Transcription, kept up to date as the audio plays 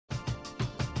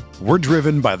We're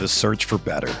driven by the search for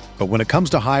better. But when it comes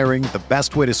to hiring, the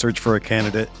best way to search for a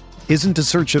candidate isn't to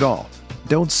search at all.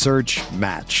 Don't search,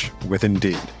 match with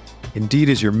Indeed. Indeed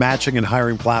is your matching and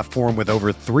hiring platform with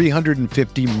over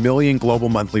 350 million global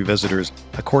monthly visitors,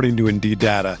 according to Indeed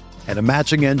data, and a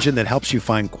matching engine that helps you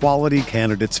find quality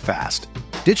candidates fast.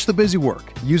 Ditch the busy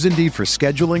work. Use Indeed for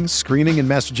scheduling, screening, and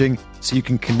messaging so you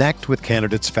can connect with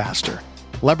candidates faster.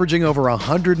 Leveraging over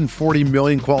 140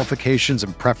 million qualifications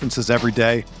and preferences every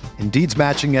day, Indeed's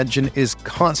matching engine is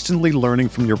constantly learning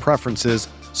from your preferences,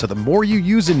 so the more you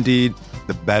use Indeed,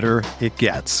 the better it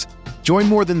gets. Join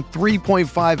more than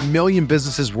 3.5 million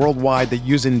businesses worldwide that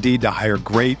use Indeed to hire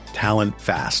great talent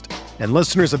fast. And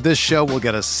listeners of this show will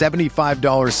get a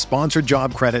 $75 sponsored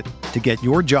job credit to get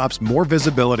your jobs more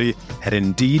visibility at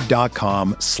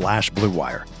Indeed.com/Blue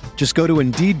Wire. Just go to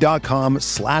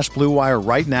Indeed.com/Blue Wire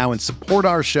right now and support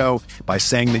our show by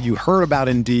saying that you heard about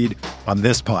Indeed on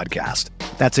this podcast.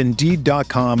 That's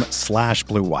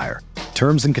Indeed.com/Blue Wire.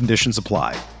 Terms and conditions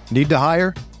apply. Need to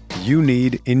hire? You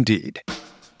need Indeed.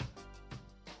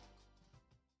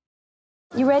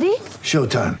 You ready?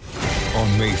 Showtime.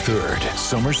 On May 3rd,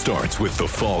 summer starts with The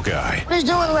Fall Guy. Let's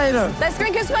do it later. Let's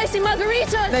drink a spicy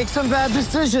margarita. Make some bad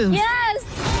decisions. Yes!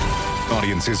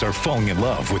 Audiences are falling in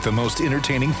love with the most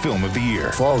entertaining film of the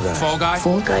year. Fall Guy. Fall Guy.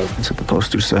 Fall Guy. That's what the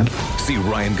poster said. See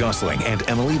Ryan Gosling and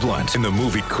Emily Blunt in the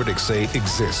movie critics say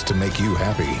exists to make you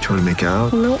happy. Trying to make it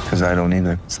out? Nope. Because I don't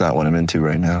either. It's not what I'm into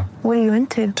right now. What are you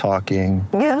into? Talking.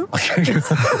 Yeah.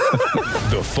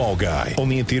 The Fall Guy.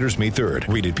 Only in theaters May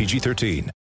 3rd. Rated PG-13.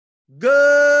 Good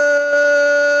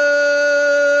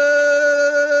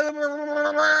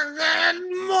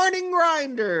morning,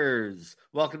 Grinders.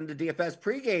 Welcome to DFS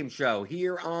pregame show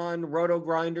here on Roto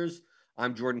Grinders.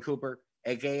 I'm Jordan Cooper,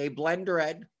 aka Blender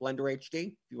Ed, Blender HD.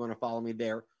 If you want to follow me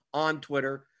there on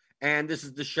Twitter. And this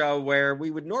is the show where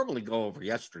we would normally go over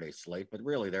yesterday's slate, but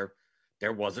really there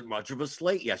wasn't much of a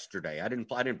slate yesterday. I didn't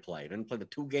play the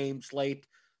 2-game slate,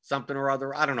 something or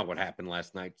other. I don't know what happened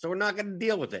last night, so we're not going to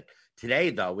deal with it. Today,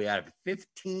 though, we have a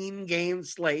 15-game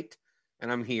slate, and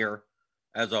I'm here,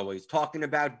 as always, talking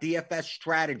about DFS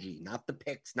strategy, not the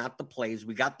picks, not the plays.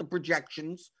 We got the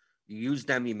projections. You use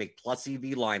them. You make plus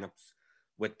EV lineups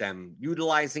with them,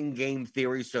 utilizing game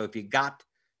theory. So if you got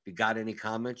any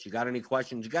comments, you got any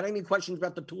questions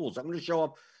about the tools, I'm going to show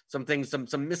up some things,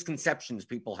 some misconceptions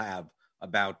people have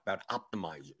about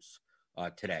optimizers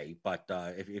today. But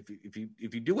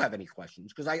if you do have any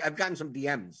questions, because I've gotten some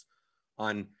DMs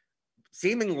on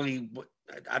seemingly,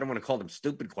 I don't want to call them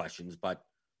stupid questions, but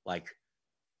like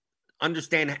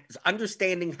understanding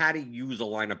how to use a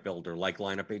lineup builder like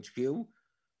Lineup HQ,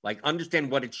 like understand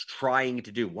what it's trying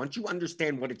to do. Once you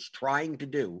understand what it's trying to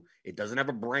do, it doesn't have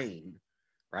a brain,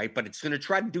 right? But it's going to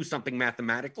try to do something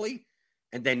mathematically,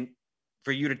 and then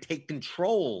for you to take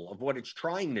control of what it's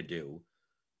trying to do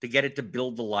to get it to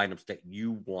build the lineups that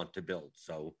you want to build.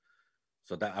 So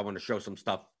that I want to show some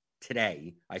stuff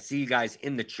today. I see you guys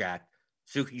in the chat.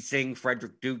 Suki Singh,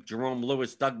 Frederick Duke, Jerome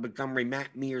Lewis, Doug Montgomery,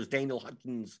 Matt Mears, Daniel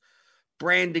Hutchins,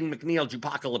 Brandon McNeil,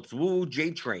 Jupocalypse, Woo,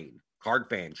 J-Train, Card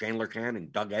Fan, Chandler Cannon,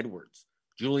 Doug Edwards,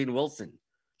 Julian Wilson,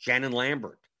 Shannon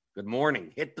Lambert. Good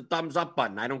morning. Hit the thumbs up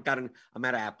button. I'm out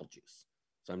of apple juice.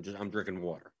 So I'm drinking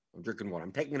water.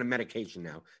 I'm taking a medication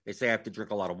now. They say I have to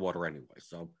drink a lot of water anyway.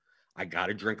 So I got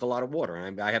to drink a lot of water.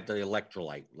 And I have the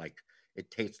electrolyte. Like it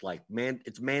tastes like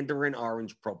it's Mandarin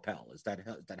Orange Propel. Is that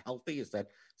healthy? Is that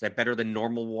better than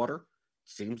normal water?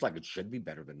 Seems like it should be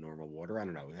better than normal water. I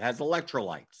don't know. It has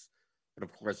electrolytes. But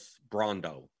of course,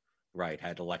 Brondo, right,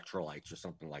 had electrolytes or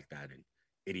something like that in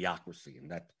Idiocracy.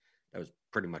 And that was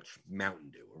pretty much Mountain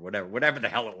Dew or whatever the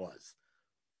hell it was.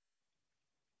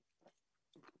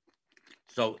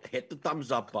 So hit the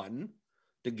thumbs up button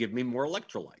to give me more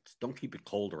electrolytes. Don't keep it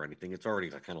cold or anything. It's already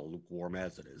kind of lukewarm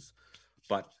as it is.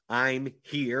 But I'm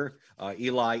here.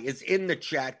 Eli is in the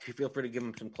chat. Feel free to give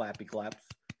him some clappy claps.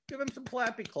 Give him some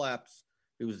clappy claps.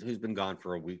 He's been gone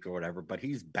for a week or whatever, but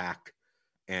he's back.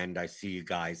 And I see you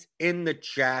guys in the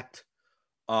chat.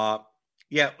 Lineup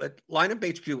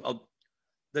HQ,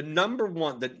 the number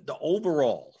one, the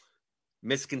overall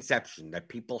misconception that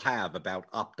people have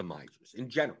about optimizers in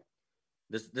general,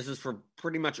 this is for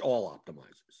pretty much all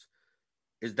optimizers,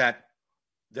 is that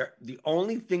the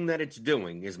only thing that it's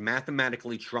doing is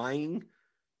mathematically trying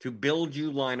to build you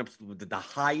lineups with the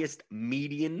highest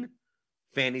median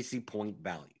fantasy point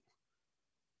value.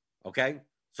 Okay?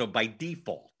 So by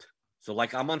default, so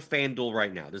like I'm on FanDuel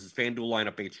right now. This is FanDuel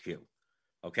Lineup HQ.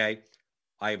 Okay?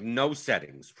 I have no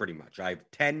settings pretty much. I have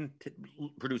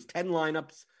produce 10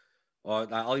 lineups.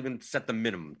 I'll even set the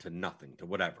minimum to nothing, to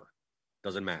whatever.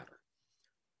 Doesn't matter.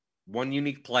 one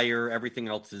unique player. Everything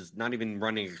else is not even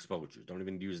running exposures. Don't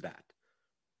even use that.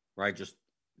 Right? Just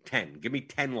 10. Give me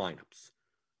 10 lineups.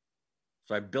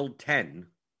 So I build 10.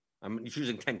 I'm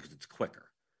choosing 10 because it's quicker.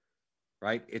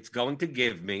 Right? It's going to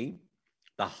give me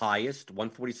the highest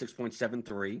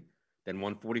 146.73, then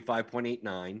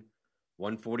 145.89,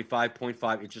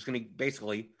 145.5. It's just going to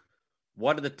basically,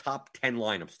 what are the top 10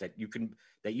 lineups that you could,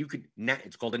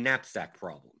 it's called a knapsack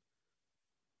problem.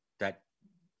 That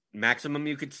maximum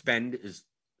you could spend is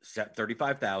set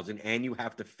 35,000 and you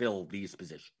have to fill these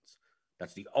positions.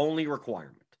 That's the only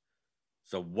requirement.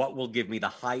 So what will give me the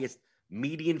highest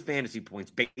median fantasy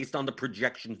points based on the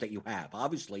projections that you have?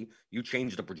 Obviously, you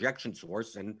change the projection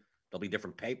source and there'll be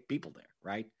different people there,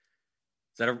 right?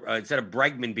 Instead of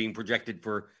Bregman being projected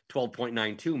for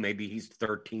 12.92, maybe he's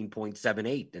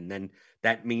 13.78. And then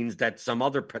that means that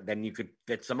then you could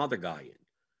fit some other guy in,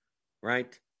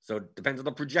 right? So it depends on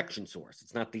the projection source.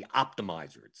 It's not the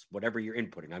optimizer. It's whatever you're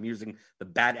inputting. I'm using the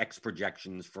Bad X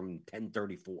projections from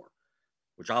 1034,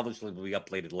 which obviously will be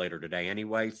updated later today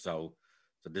anyway. So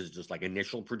this is just like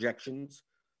initial projections.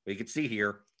 But you can see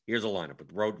here's a lineup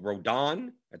with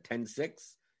Rodon at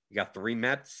 10-6. You got 3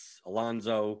 Mets,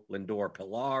 Alonso, Lindor,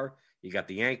 Pilar. You got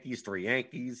the Yankees, 3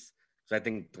 Yankees. So I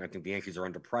think the Yankees are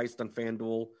underpriced on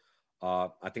FanDuel.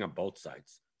 I think on both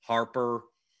sides. Harper.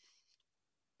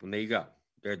 And there you go.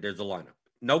 There's a lineup.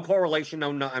 No correlation.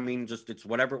 No. I mean, just it's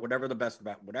whatever the best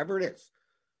about whatever it is.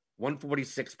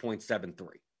 146.73.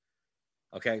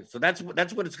 Okay, so that's what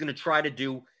it's going to try to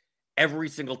do every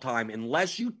single time,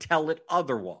 unless you tell it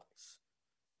otherwise.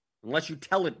 Unless you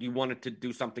tell it you want it to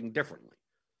do something differently.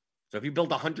 So if you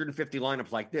build 150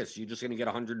 lineups like this, you're just going to get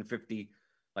 150.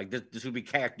 Like this would be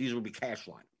cash. These would be cash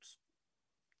lineups.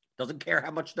 Doesn't care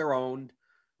how much they're owned,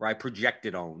 right?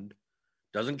 Projected owned.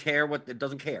 Doesn't care about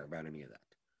any of that,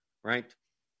 right?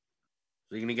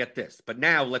 So you're going to get this. But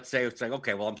now let's say it's like,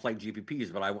 okay, well, I'm playing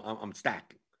GPPs, but I'm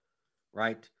stacking,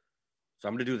 right? So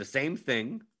I'm going to do the same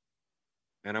thing,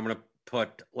 and I'm going to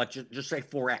put, let's just say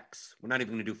 4X. We're not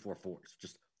even going to do 4 4s,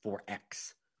 just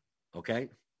 4X, okay?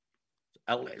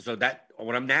 So that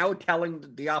what I'm now telling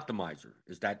the optimizer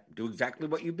is that do exactly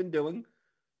what you've been doing.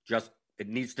 Just it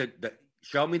needs to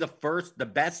show me the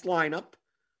best lineup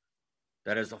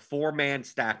that is a 4-man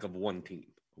stack of one team,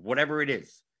 whatever it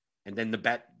is, and then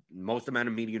the most amount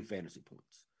of median fantasy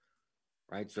points,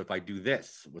 right? So if I do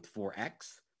this with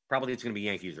 4X, probably it's going to be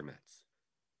Yankees or Mets,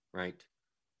 right?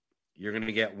 You're going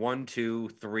to get 1, 2,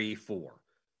 3, 4.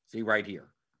 See right here.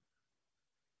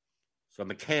 So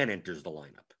McCann enters the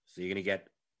lineup. So you're going to get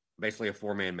basically a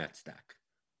 4-man Met stack.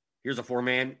 Here's a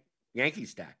 4-man Yankee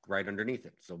stack right underneath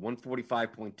it. So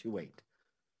 145.28.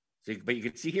 So, but you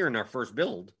can see here in our first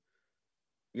build,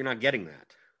 you're not getting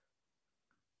that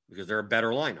because there are better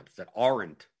lineups that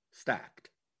aren't stacked.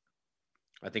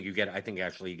 I think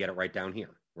actually you get it right down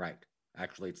here. Right.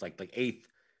 Actually, it's like the 8th.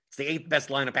 It's the 8th best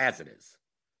lineup as it is.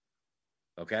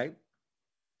 Okay.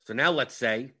 So now let's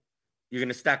say you're going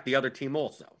to stack the other team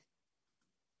also.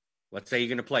 Let's say you're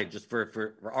going to play just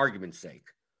for argument's sake.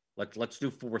 Let's do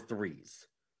 4 3s.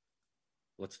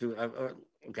 Let's do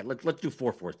let's do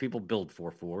 4 4s. People build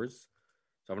 4 4s.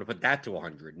 So I'm going to put that to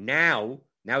 100. Now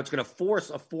it's going to force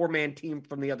a 4-man team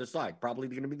from the other side. Probably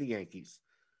going to be the Yankees.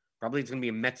 Probably it's going to be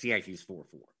a Mets-Yankees 4-4.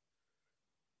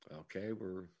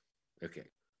 Okay.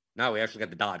 Now we actually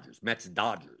got the Dodgers.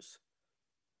 Mets-Dodgers.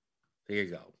 There you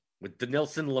go. With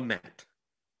Dinelson Lamet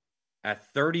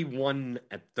at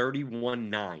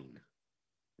 31.9,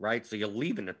 right? So you're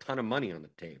leaving a ton of money on the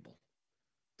table.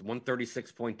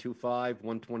 136.25,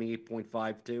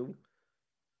 128.52.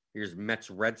 Here's Mets,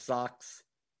 Red Sox,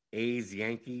 A's,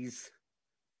 Yankees,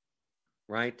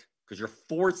 right? Because you're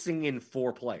forcing in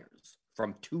 4 players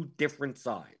from 2 different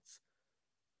sides.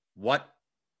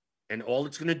 And all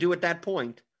it's going to do at that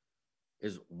point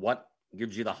is what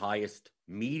gives you the highest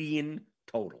median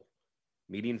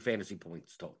fantasy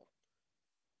points total.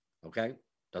 Okay?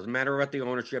 Doesn't matter about the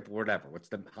ownership or whatever. What's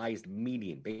the highest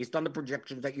median based on the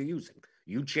projections that you're using?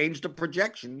 You change the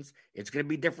projections, it's going to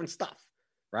be different stuff,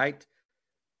 right?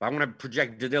 If I want to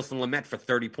project Dinelson Lamet for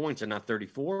 30 points and not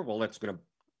 34, well, that's going to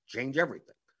change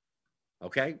everything.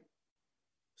 Okay?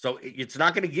 So it's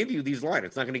not going to give you these lineups.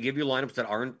 It's not going to give you lineups that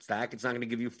aren't stacked. It's not going to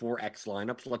give you 4X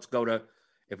lineups.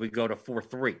 If we go to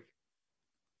 4-3,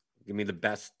 give me the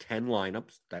best 10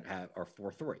 lineups that are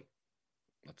 4-3.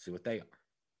 Let's see what they are.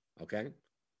 Okay?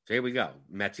 So here we go.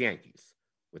 Mets, Yankees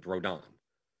with Rodon.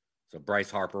 So Bryce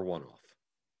Harper one off,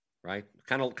 right?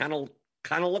 Kind of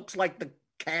looks like the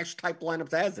cash type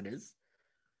lineups as it is,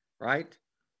 right?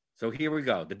 So here we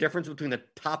go. The difference between the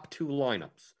top 2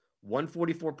 lineups,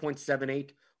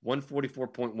 144.78,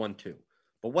 144.12.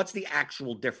 But what's the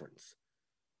actual difference?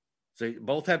 So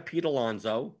both have Pete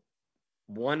Alonso.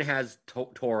 One has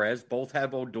Torres. Both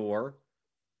have Odor.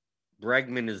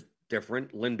 Bregman is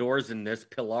different. Lindor's in this.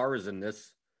 Pilar is in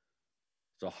this.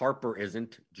 So Harper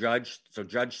isn't. Judge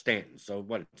Stanton. So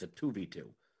what? It's a 2v2.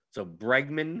 So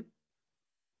Bregman,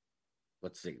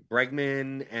 let's see.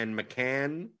 Bregman and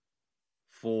McCann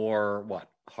for what?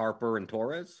 Harper and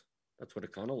Torres? That's what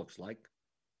it kind of looks like,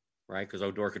 right? Because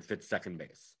Odor could fit second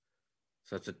base.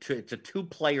 So it's a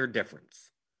two-player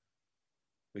difference.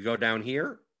 We go down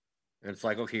here, and it's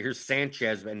like, okay, here's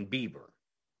Sanchez and Bieber.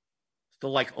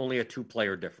 Still like only a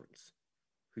two-player difference.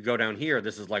 If we go down here,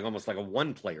 this is like almost like a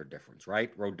one-player difference,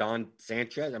 right? Rodon,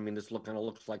 Sanchez. I mean, this kind of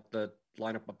looks like the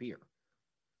lineup up here,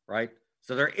 right?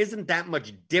 So there isn't that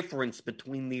much difference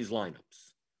between these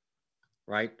lineups,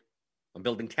 right? I'm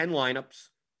building 10 lineups.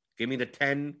 Give me the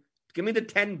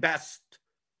 10 best,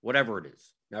 whatever it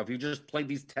is. Now, if you just play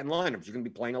these 10 lineups, you're going to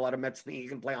be playing a lot of Mets. You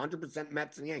can play 100%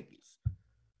 Mets and Yankees.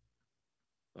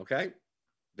 Okay?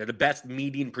 They're the best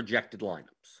median projected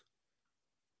lineups.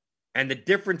 And the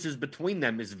differences between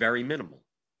them is very minimal,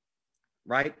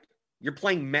 right? You're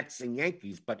playing Mets and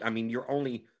Yankees, but I mean, you're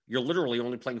literally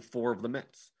only playing 4 of the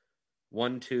Mets.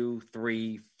 1, 2,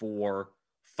 3, 4,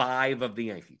 5 of the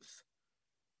Yankees.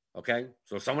 Okay?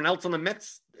 So someone else on the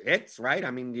Mets hits, right?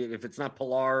 I mean, if it's not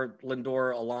Pilar,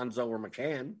 Lindor, Alonso, or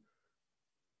McCann,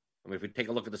 I mean, if we take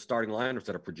a look at the starting lineups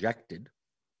that are projected,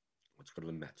 let's go to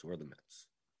the Mets. Where are the Mets?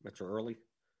 Mets are early?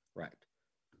 Right.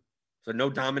 So no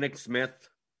Dominic Smith.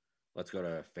 Let's go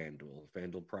to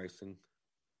FanDuel pricing.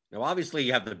 Now, obviously,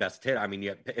 you have the best hit. I mean,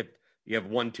 you have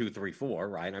 1, 2, 3, 4,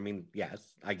 right? I mean, yes,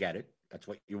 I get it. That's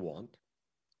what you want.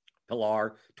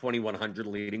 Pilar, 2,100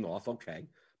 leading off. Okay.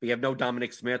 But you have no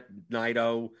Dominic Smith,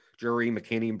 Nido, Jury,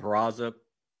 McKinney, and Peraza.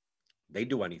 They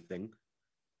do anything.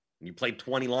 And you play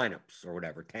 20 lineups or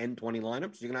whatever, 10, 20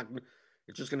 lineups.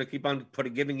 It's just going to keep on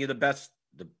giving you the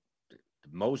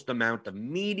most amount of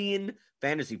median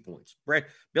fantasy points.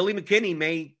 Billy McKinney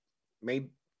may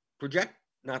project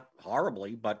not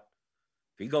horribly, but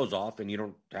if he goes off and you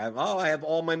don't have, I have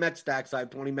all my Met stacks, I have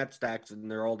 20 Met stacks, and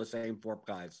they're all the same 4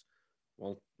 guys.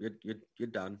 Well, you're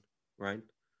done, right?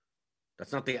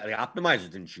 That's not the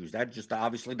optimizers didn't choose that. Just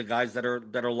obviously the guys that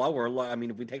are lower. I mean,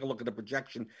 if we take a look at the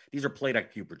projection, these are plate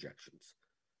IQ projections.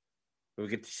 We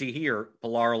get to see here,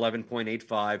 Pilar 11.85,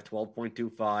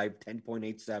 12.25,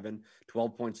 10.87,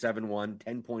 12.71,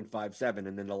 10.57,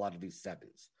 and then a lot of these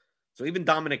 7s. So even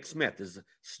Dominic Smith is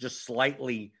just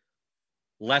slightly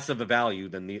less of a value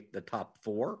than the top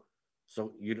 4.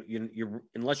 So you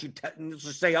unless you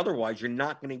say otherwise, you're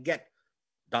not going to get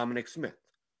Dominic Smith.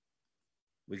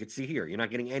 We could see here, you're not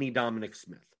getting any Dominic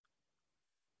Smith.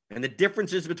 And the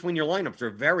differences between your lineups are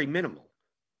very minimal.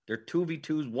 They're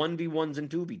 2v2s, 1v1s, and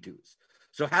 2v2s.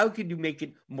 So how could you make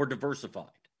it more diversified?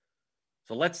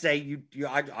 So let's say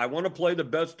I want to play the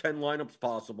best 10 lineups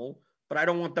possible, but I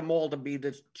don't want them all to be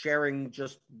this sharing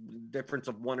just difference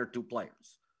of 1 or 2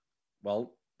 players.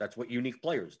 Well, that's what Unique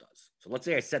Players does. So let's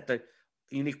say I set the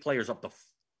Unique Players up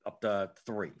to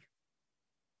 3.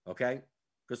 Okay?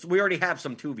 Because we already have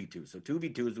some 2v2s. So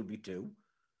 2v2s would be 2.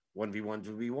 1v1s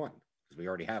would be 1. Because we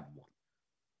already have 1.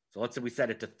 So let's say we set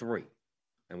it to 3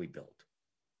 and we build.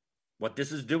 What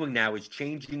this is doing now is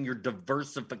changing your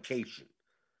diversification,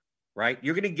 right?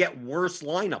 You're going to get worse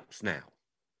lineups now.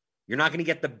 You're not going to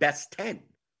get the best 10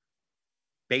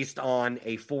 based on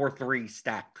a 4-3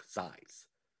 stack size,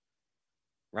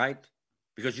 right?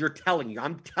 Because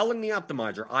I'm telling the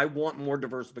optimizer, I want more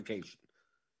diversification.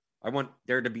 I want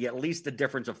there to be at least a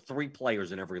difference of 3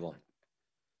 players in every line.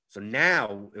 So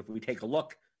now, if we take a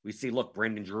look, we see,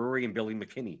 Brandon Drury and Billy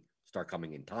McKinney start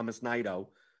coming in. Thomas Nido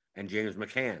and James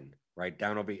McCann, right?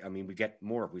 Down over, we get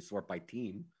more if we sort by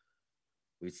team.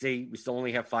 We see we still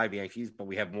only have 5 Yankees, but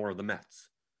we have more of the Mets,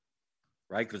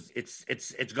 right? Because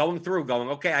it's going through,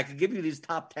 okay, I could give you these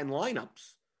top 10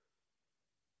 lineups,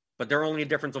 but they're only a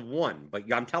difference of 1. But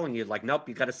I'm telling you, nope,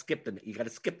 you got to skip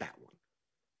that one.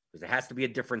 Because it has to be a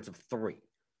difference of 3.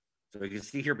 So you can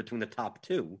see here between the top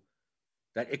 2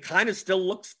 that it kind of still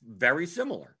looks very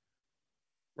similar,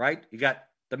 right? You got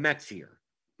the Mets here.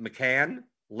 McCann,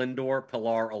 Lindor,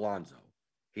 Pilar, Alonso.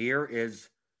 Here's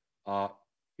a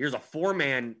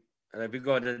 4-man. If you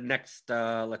go to the next,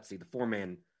 let's see, the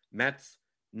 4-man Mets,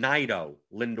 Nido,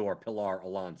 Lindor, Pilar,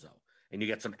 Alonso. And you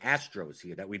get some Astros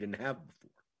here that we didn't have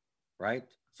before, right?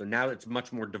 So now it's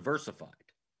much more diversified.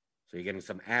 So you're getting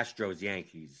some Astros,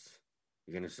 Yankees.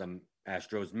 You're getting some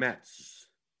Astros, Mets,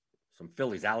 some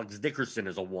Phillies. Alex Dickerson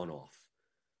is a one-off.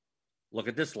 Look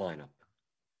at this lineup.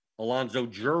 Alonso,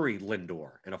 Jury,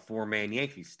 Lindor, and a 4-man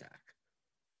Yankee stack.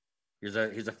 Here's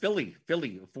a Philly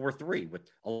 4-3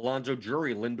 with Alonzo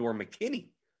Drury, Lindor, McKinney,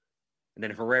 and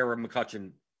then Herrera,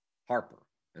 McCutchen, Harper,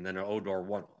 and then an Odor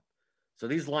 1-off. So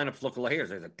these lineups look like here.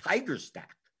 There's a Tigers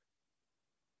stack.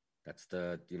 That's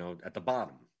at the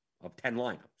bottom of 10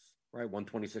 lineups, right?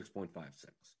 126.56.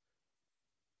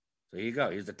 So here you go.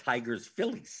 Here's the Tigers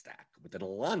Philly stack with an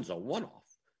Alonzo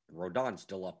 1-off, and Rodon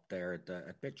still up there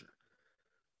at pitcher.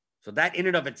 So that in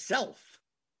and of itself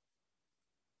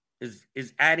is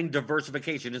adding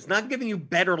diversification. It's not giving you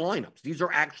better lineups. These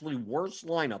are actually worse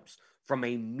lineups from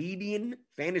a median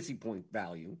fantasy point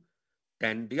value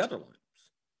than the other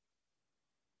lineups.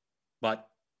 But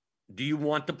do you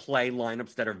want to play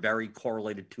lineups that are very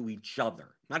correlated to each other?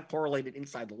 Not correlated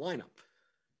inside the lineup.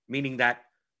 Meaning that,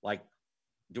 like,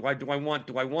 do I want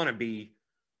to be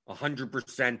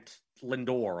 100%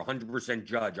 Lindor, 100%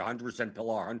 Judge, 100%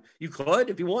 Pilar? You could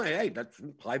if you want. Hey, that's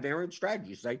high variance strategy.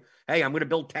 You say, hey, I'm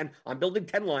building 10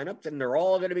 lineups, and they're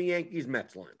all going to be Yankees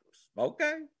Mets lineups.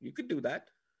 Okay, you could do that.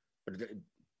 But the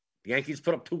Yankees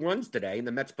put up 2 runs today, and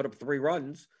the Mets put up 3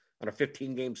 runs on a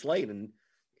 15-game slate, and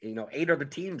 8 other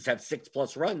teams have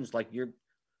 6+ runs.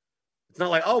 It's not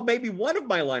like, oh, maybe one of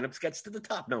my lineups gets to the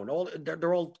top. No,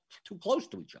 they're all too close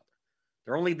to each other.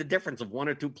 They're only the difference of 1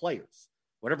 or 2 players.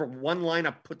 Whatever one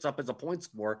lineup puts up as a point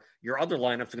score, your other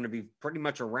lineups are going to be pretty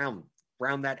much around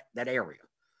that area,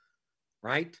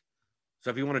 right?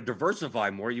 So if you want to diversify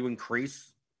more, you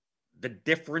increase the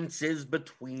differences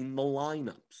between the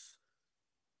lineups.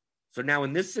 So now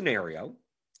in this scenario,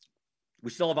 we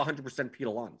still have 100% Pete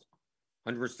Alonso,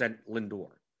 100%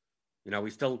 Lindor.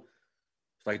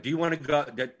 It's like, do you want to go?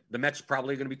 The Mets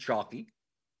probably going to be chalky.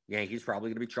 Yankees probably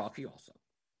going to be chalky also.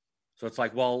 So it's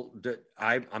like, well,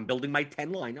 I'm building my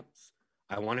 10 lineups.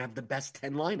 I want to have the best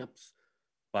 10 lineups,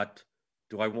 but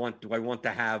do I want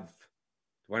to have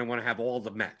all the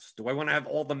Mets? Do I want to have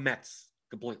all the Mets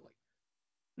completely?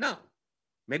 No.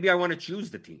 Maybe I want to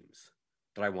choose the teams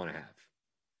that I want to have.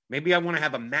 Maybe I want to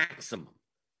have a maximum.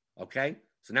 Okay.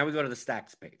 So now we go to the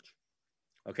stacks page.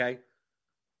 Okay.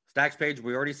 Stacks page,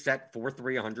 we already set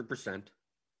 4-3, 100%.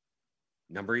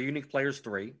 Number of unique players,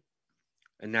 3.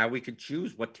 And now we could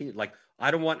choose what team. Like,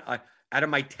 I don't want out of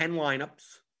my 10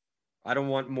 lineups, I don't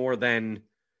want more than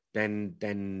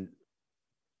 4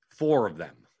 of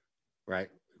them, right?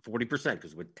 40%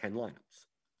 because with 10 lineups,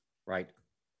 right?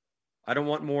 I don't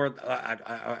want more.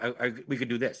 We could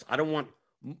do this. I don't want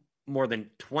more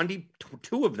than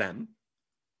 22 of them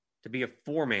to be a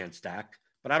 4-man stack,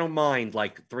 but I don't mind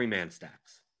like 3-man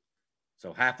stacks.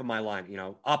 So half of my line,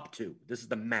 up to. This is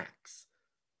the max.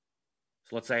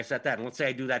 So let's say I set that. And let's say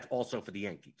I do that also for the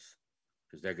Yankees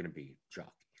because they're going to be chalky,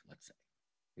 let's say.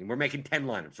 And we're making 10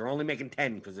 lineups. We're only making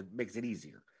 10 because it makes it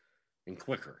easier and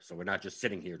quicker. So we're not just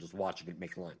sitting here just watching it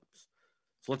make lineups.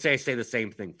 So let's say I say the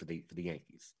same thing for the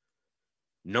Yankees.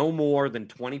 No more than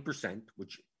 20%,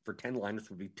 which for 10 lineups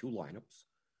would be 2 lineups,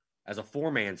 as a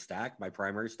 4-man stack, my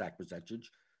primary stack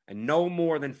percentage, and no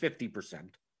more than 50%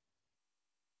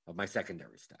 of my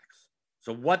secondary stacks.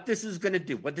 So what this is going to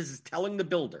do, what this is telling the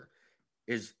builder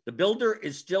is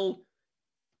still,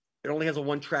 it only has a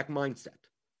one-track mindset.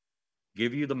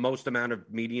 Give you the most amount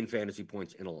of median fantasy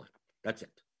points in a lineup. That's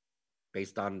it.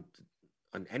 Based on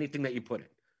anything that you put in.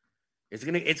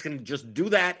 It's gonna just do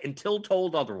that until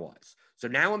told otherwise. So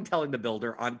now I'm telling the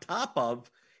builder on top of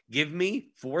give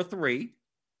me 4-3,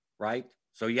 right?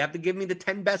 So you have to give me the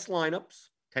 10 best lineups,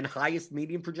 10 highest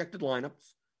median projected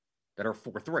lineups that are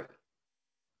 4-3.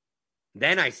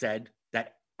 Then I said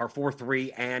that are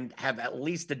 4-3 and have at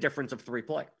least a difference of 3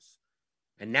 players.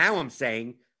 And now I'm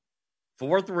saying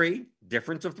 4-3,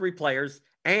 difference of 3 players,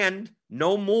 and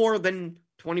no more than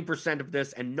 20% of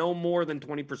this and no more than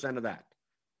 20% of that,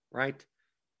 right?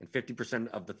 And 50%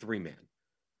 of the 3-man.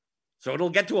 So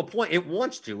it'll get to a point, it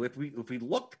wants to, if we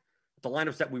look at the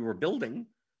lineups that we were building,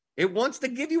 it wants to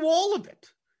give you all of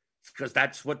it. Because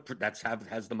that's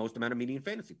has the most amount of median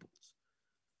fantasy points,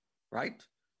 right?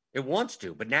 It wants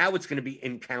to, but now it's going to be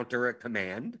in counter at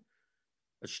command,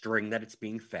 a string that it's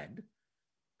being fed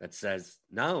that says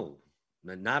no,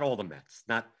 not all the Mets,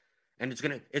 and it's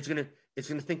gonna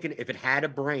think if it had a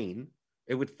brain,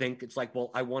 it would think it's like, well,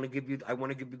 I want to give you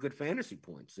good fantasy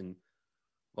points, and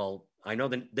well, I know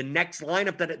the next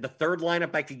lineup the third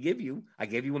lineup I could give you, I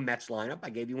gave you a Mets lineup, I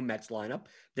gave you a Mets lineup.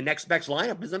 The next Mets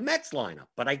lineup is a Mets lineup,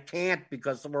 but I can't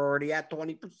because we're already at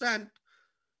 20%.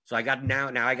 So I got now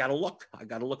I got to look. I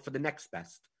got to look for the next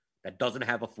best that doesn't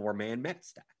have a 4-man Mets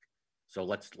stack. So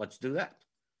let's do that.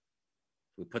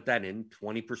 We put that in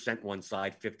 20% one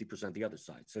side, 50% the other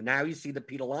side. So now you see the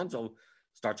Pete Alonso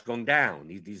starts going down.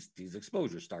 These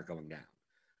exposures start going down.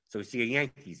 So we see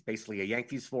basically a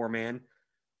Yankees 4-man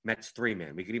Mets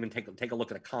 3-man. We could even take a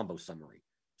look at a combo summary,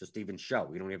 just to even show.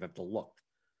 We don't even have to look.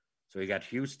 So we got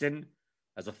Houston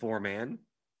as a 4-man,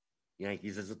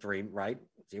 Yankees as a 3, right?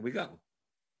 So here we go.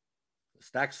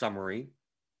 Stack summary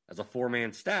as a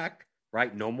 4-man stack,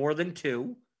 right? No more than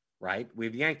 2, right? We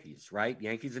have Yankees, right?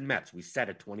 Yankees and Mets. We set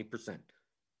at 20%.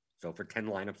 So for 10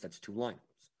 lineups, that's 2 lineups.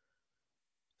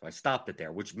 So I stopped it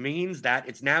there, which means that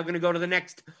it's now going to go to the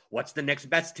next. What's the next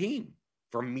best team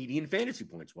for median fantasy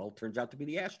points? Well, it turns out to be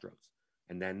the Astros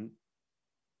and then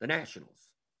the Nationals,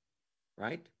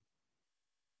 right?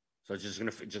 So it's just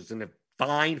going to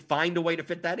find a way to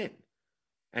fit that in.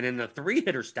 And in the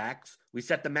 3-hitter stacks, we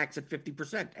set the max at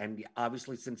 50%. And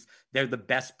obviously, since they're the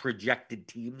best projected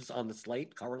teams on the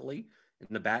slate currently in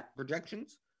the bat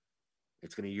projections,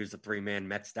 it's going to use a 3-man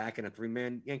Met stack and a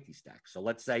 3-man Yankee stack. So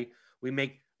let's say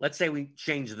we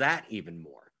change that even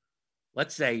more.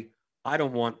 Let's say I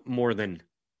don't want more than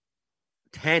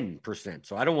 10%.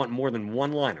 So I don't want more than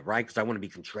 1 lineup, right? Because I want to be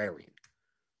contrarian,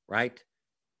 right?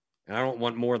 And I don't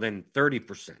want more than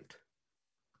 30%.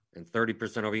 And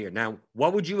 30% over here. Now,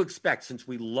 what would you expect since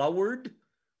we lowered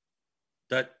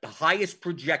the highest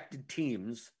projected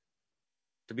teams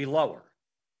to be lower?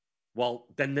 Well,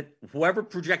 then whoever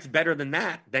projects better than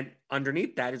that, then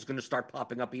underneath that is going to start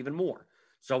popping up even more.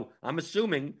 So I'm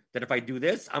assuming that if I do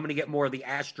this, I'm going to get more of the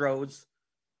Astros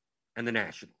and the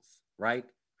Nationals, right?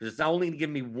 Because it's only going to give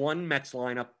me 1 Mets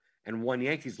lineup and 1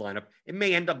 Yankees lineup. It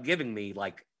may end up giving me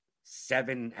like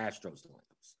 7 Astros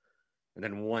lineups and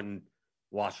then 1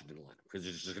 Washington lineup, because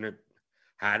it's just going to,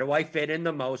 how do I fit in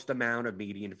the most amount of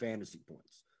median fantasy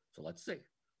points? So let's see.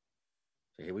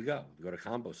 So here we go. We go to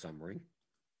combo summary,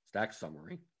 stack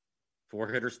summary,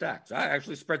 4-hitter stacks. So that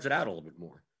actually spreads it out a little bit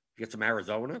more. You get some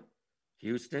Arizona,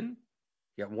 Houston,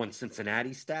 you got 1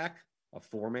 Cincinnati stack, a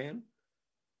 4-man,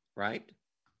 right?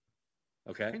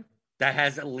 Okay. That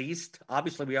has at least,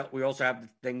 obviously, we also have the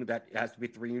thing that has to be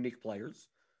 3 unique players.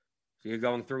 So you're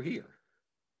going through here.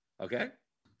 Okay.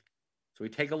 So we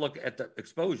take a look at the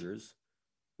exposures.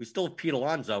 We still have Pete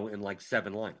Alonso in like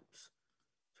 7 lineups.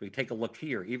 So we take a look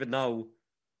here, even though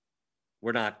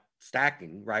we're not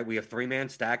stacking, right? We have 3-man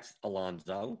stacks,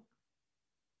 Alonso.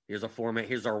 Here's a 4-man.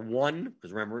 Here's our 1,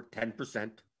 because remember,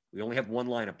 10%. We only have 1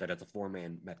 lineup that has a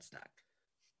 4-man Met stack.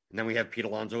 And then we have Pete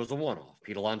Alonso as a 1-off.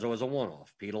 Pete Alonso as a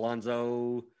 1-off. Pete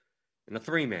Alonso in a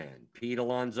 3-man. Pete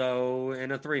Alonso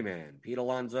in a 3-man. Pete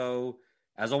Alonso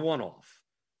as a 1-off.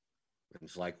 And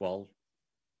it's like, well,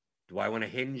 do I want to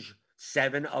hinge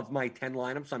 7 of my 10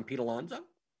 lineups on Pete Alonso?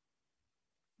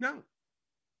 No.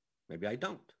 Maybe I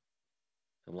don't.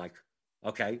 I'm like,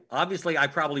 okay, obviously I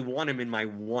probably want him in my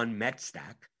 1 Met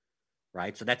stack,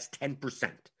 right? So that's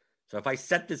 10%. So if I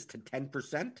set this to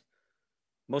 10%,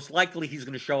 most likely he's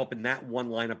going to show up in that 1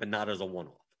 lineup and not as a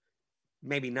 1-off.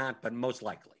 Maybe not, but most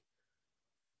likely.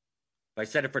 If I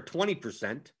set it for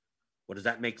 20%, what does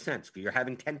that make sense? Because you're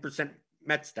having 10%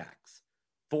 Met stacks.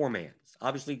 4-mans.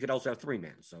 Obviously, you could also have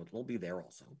 3-mans, so it'll be there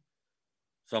also.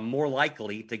 So I'm more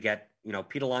likely to get,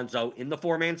 Pete Alonso in the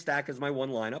 4-man stack as my 1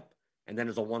 lineup, and then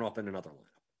as a 1-off in another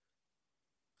lineup.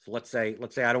 So let's say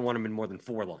I don't want him in more than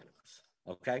 4 lineups.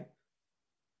 Okay,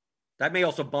 that may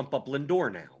also bump up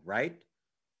Lindor now, right?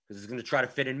 Because he's going to try to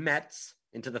fit in Mets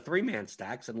into the 3-man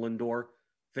stacks, and Lindor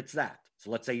fits that. So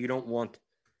let's say you don't want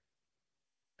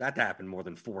that to happen more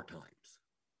than 4 times.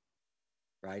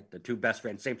 Right? The 2 best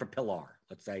friends. Same for Pilar.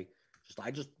 Let's say, I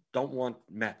just don't want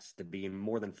Mets to be in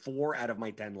more than 4 out of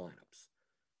my 10 lineups.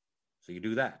 So you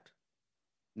do that.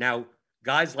 Now,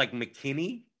 guys like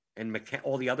McKinney and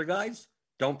all the other guys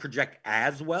don't project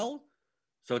as well.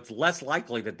 So it's less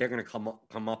likely that they're going to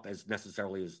come up as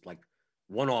necessarily as like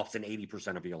 1-offs in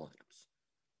 80% of your lineups.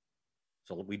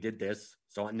 So we did this.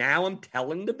 So now I'm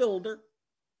telling the builder.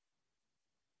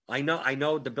 I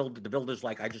know the builder's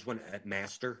like, I just want to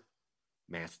master.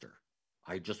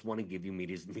 I just want to give you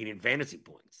median fantasy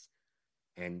points,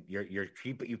 and you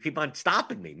keep on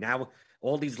stopping me. Now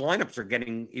all these lineups are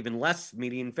getting even less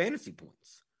median fantasy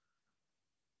points,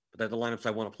 but they're the lineups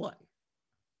I want to play.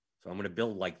 So I'm going to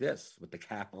build like this with the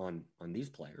cap on these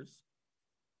players.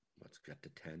 Let's get to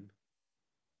 10.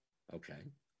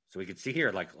 Okay, so we can see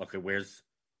here, like, okay, where's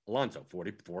Alonso?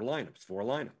 44 lineups, 4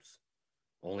 lineups,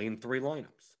 only in 3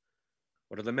 lineups.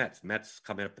 What are the Mets? Mets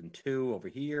coming up in 2 over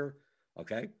here.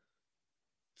 Okay,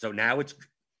 so now it's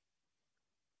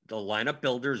the lineup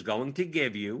builder is going to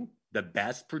give you the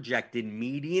best projected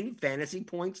median fantasy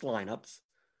points lineups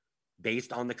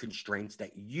based on the constraints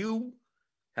that you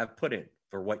have put in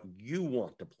for what you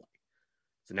want to play.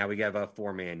 So now we have a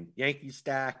 4-man Yankee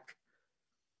stack.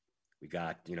 We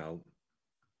got,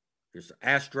 here's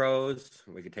Astros.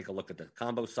 We can take a look at the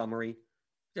combo summary.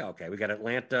 Yeah, okay. We got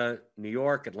Atlanta, New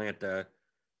York,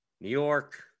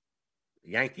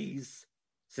 Yankees,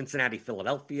 Cincinnati,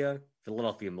 Philadelphia,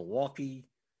 Milwaukee,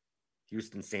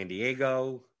 Houston, San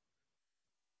Diego,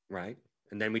 right?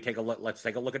 And then we take a look. Let's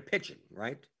take a look at pitching,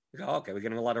 right? We go, okay, we're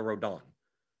getting a lot of Rodon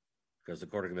because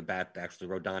according to the bat, actually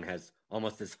Rodon has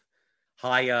almost as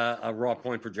high a raw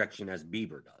point projection as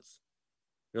Bieber does.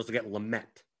 We also get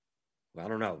Lamet. Well, I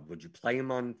don't know. Would you play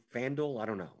him on FanDuel? I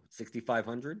don't know.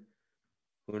 6,500.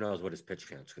 Who knows what his pitch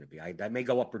count's going to be? That may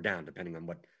go up or down depending on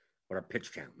what our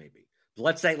pitch count may be. But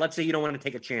let's say you don't want to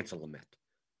take a chance on Lamet.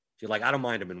 So you're like, I don't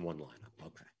mind him in one lineup.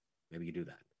 Okay, maybe you do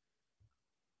that.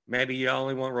 Maybe you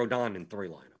only want Rodon in 3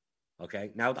 lineup.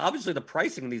 Okay. Now, obviously, the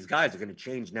pricing of these guys are going to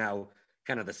change now.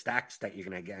 Kind of the stacks that you're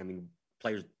going to get. I mean,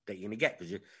 players that you're going to get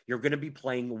because you're going to be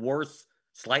playing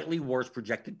slightly worse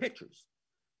projected pitchers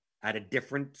at a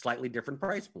slightly different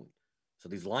price point. So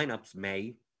these lineups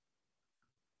may.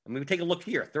 I mean, we take a look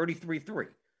here, 33-3.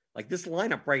 Like this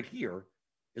lineup right here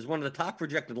is one of the top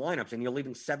projected lineups, and you're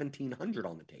leaving 1,700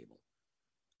 on the table.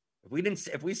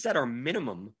 If we set our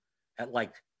minimum at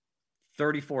like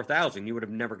 34,000, you would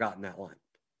have never gotten that lineup.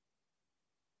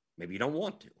 Maybe you don't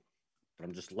want to, but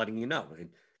I'm just letting you know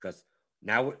because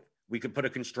now we could put a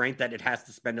constraint that it has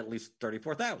to spend at least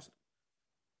 34,000.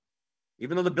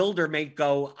 Even though the builder may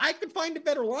go, I could find a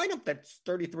better lineup that's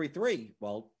 33-3.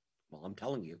 Well, I'm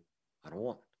telling you, I don't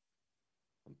want it.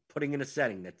 I'm putting in a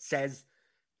setting that says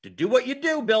to do what you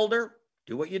do, builder,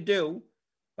 do what you do,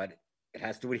 but it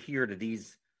has to adhere to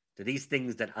these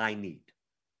things that I need.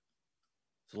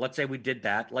 So let's say we did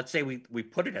that. Let's say we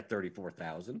put it at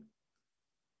 34,000.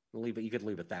 You could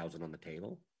leave 1,000 on the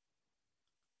table.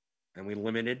 And we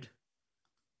limited.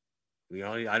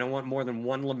 I don't want more than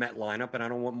 1 Lamet lineup, and I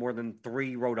don't want more than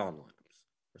 3 Rodon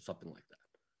lineups or something like that.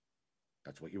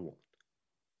 That's what you want.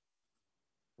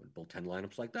 We'll build 10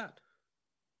 lineups like that.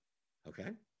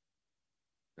 Okay.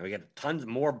 Now we get tons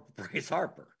more Bryce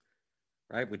Harper,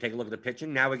 right? We take a look at the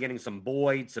pitching. Now we're getting some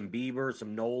Boyd, some Bieber,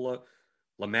 some Nola,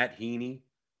 Lamet, Heaney.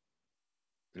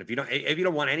 And if you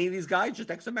don't want any of these guys,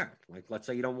 just X them out. Like, let's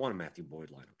say you don't want a Matthew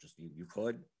Boyd lineup. Just you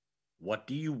could. What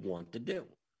do you want to do?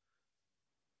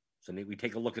 So we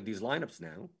take a look at these lineups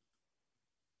now.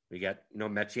 We get,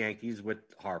 Mets, Yankees with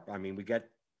Harper. I mean, we get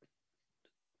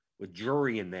with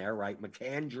Drury in there, right?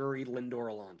 McCann, Drury, Lindor,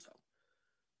 Alonso.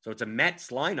 So it's a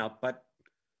Mets lineup, but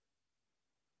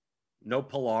no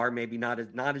Pilar, maybe not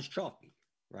as chalky,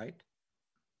 right?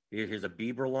 Here's a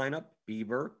Bieber lineup.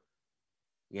 Bieber,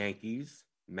 Yankees,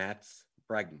 Mets,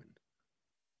 Bregman.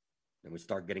 Then we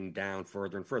start getting down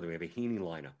further and further. We have a Heaney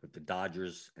lineup with the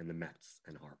Dodgers and the Mets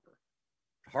and Harper.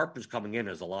 Harper's coming in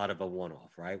as a lot of a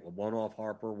one-off, right? A one-off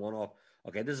Harper, one-off.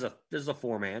 Okay, this is a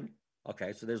 4-man.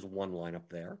 Okay, so there's 1 lineup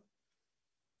there.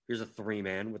 Here's a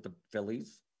 3-man with the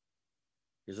Phillies.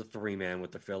 Here's a 3-man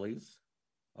with the Phillies.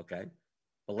 Okay,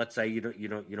 but let's say you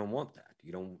don't want that.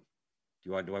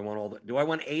 Do I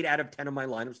want 8 out of 10 of my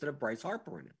lineups that have Bryce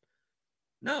Harper in it?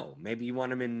 No, maybe you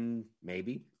want him in.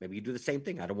 Maybe you do the same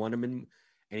thing. I don't want him in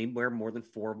anywhere more than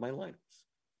 4 of my lineups.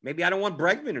 Maybe I don't want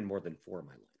Bregman in more than 4 of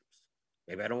my lineups.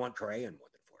 Maybe I don't want Correa in more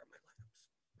than 4 of my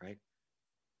lineups, right?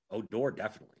 Odor,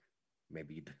 definitely.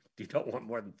 Maybe you don't want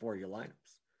more than 4 of your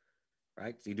lineups,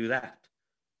 right? So you do that.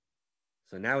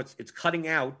 So now it's cutting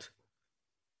out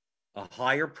a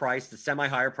higher price, the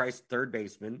semi-higher priced third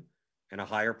baseman, and a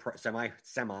higher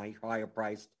semi-higher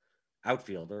priced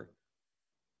outfielder,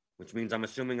 which means I'm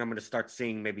assuming I'm going to start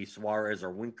seeing maybe Suarez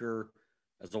or Winker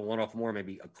as a one-off more,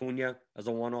 maybe Acuna as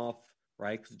a one-off,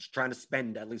 right? Because it's trying to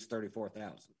spend at least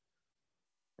 34,000.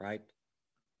 Right?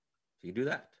 So you do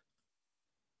that.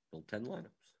 Build 10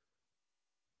 lineups.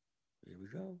 Here we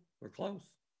go. We're close.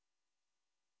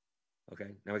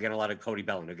 Okay. Now we're getting a lot of Cody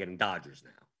Bellinger. We're getting Dodgers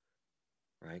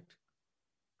now. Right?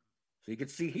 So you can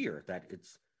see here that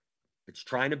it's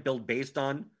trying to build based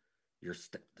on your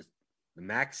the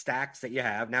max stacks that you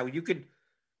have. Now you could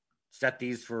set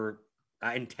these for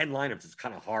in 10 lineups. It's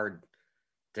kind of hard.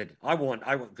 I want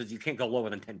because you can't go lower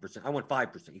than 10%. I want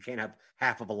 5%. You can't have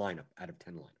half of a lineup out of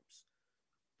 10 lineups.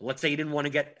 But let's say you didn't want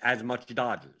to get as much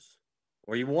Dodgers,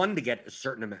 or you wanted to get a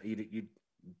certain amount. You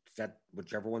set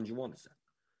whichever ones you want to set.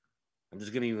 I'm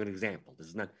just giving you an example.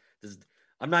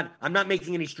 I'm not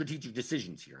making any strategic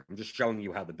decisions here. I'm just showing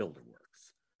you how the builder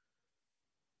works.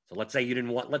 So let's say you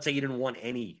didn't want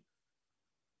any.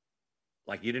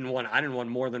 Like I didn't want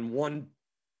more than 1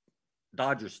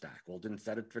 Dodger stack. Well, didn't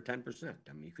set it for 10%.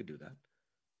 I mean, you could do that.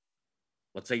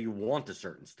 Let's say you want a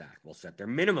certain stack. We'll set their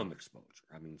minimum exposure.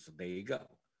 I mean, so there you go.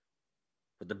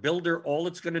 But the builder, all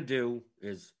it's going to do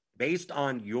is, based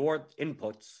on your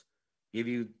inputs, give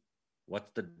you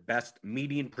what's the best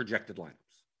median projected lineups.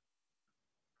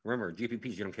 Remember,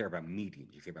 GPPs, you don't care about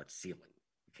medians. You care about ceiling.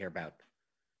 You care about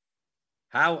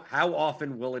how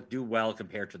often will it do well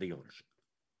compared to the ownership.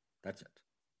 That's it.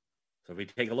 So if we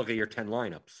take a look at your 10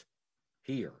 lineups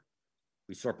here,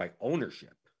 we sort by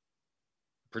ownership.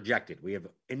 Projected. We have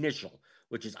initial,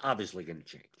 which is obviously going to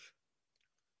change.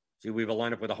 See, we have a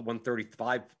lineup with a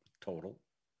 135 total.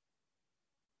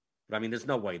 But I mean, there's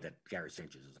no way that Gary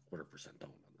Sanchez is a 0.25% owned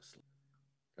on this.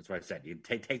 That's what I said. You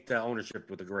take the ownership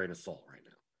with a grain of salt right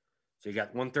now. So you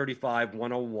got 135,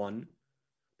 101.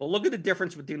 But look at the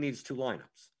difference between these two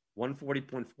lineups.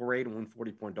 140.48 and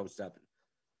 140.07.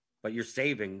 But you're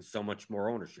saving so much more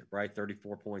ownership, right?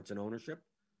 34 points in ownership.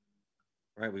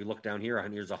 Right? We look down here,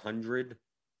 and here's 100.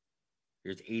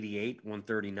 Here's 88,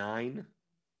 139.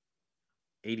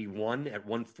 81 at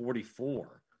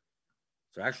 144.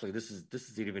 So actually, this is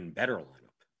an even better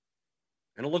lineup.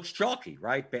 And it looks chalky,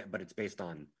 right? But it's based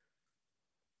on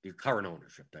the current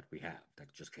ownership that we have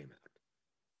that just came out.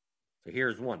 So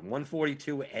here's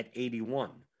 142 at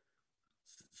 81.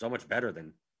 So much better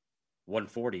than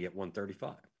 140 at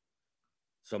 135.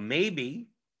 So maybe,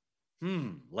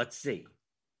 let's see.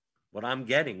 What I'm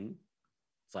getting,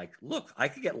 it's like, look, I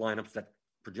could get lineups that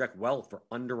project well for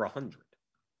under 100.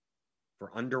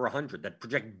 For under 100, that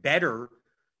project better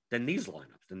than these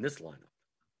lineups, than this lineup.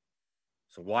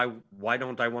 So why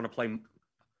don't I want to play? If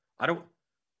I'm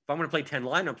going to play 10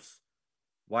 lineups,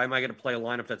 why am I going to play a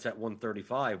lineup that's at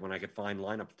 135 when I could find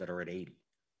lineups that are at 80,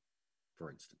 for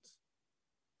instance,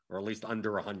 or at least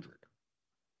under 100?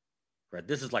 Right?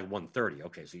 This is like 130.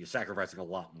 Okay, so you're sacrificing a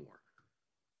lot more.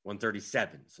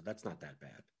 137, so that's not that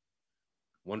bad.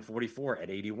 144 at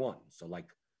 81, so like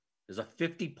there's a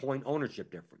 50-point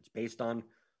ownership difference based on,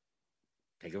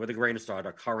 take it with a grain of salt,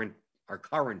 our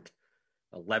current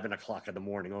 11 o'clock in the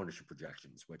morning ownership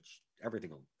projections, which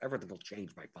everything will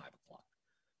change by 5 o'clock.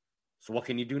 So what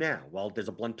can you do now? Well, there's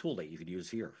a blunt tool that you could use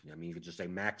here. I mean, you could just say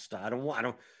max. I don't want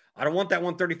that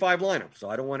 135 lineup. So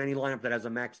I don't want any lineup that has a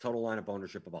max total lineup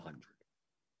ownership of 100.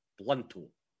 Blunt tool.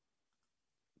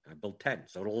 I built 10,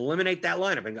 so it'll eliminate that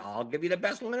lineup, and I'll give you the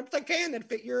best lineups I can that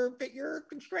fit your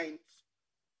constraints.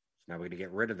 So now we're going to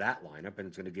get rid of that lineup, and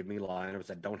it's going to give me lineups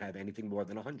that don't have anything more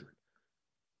than 100.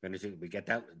 And we get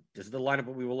that. This is the lineup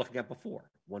that we were looking at before.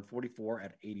 144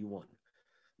 at 81.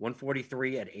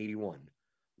 143 at 81.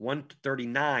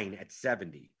 139 at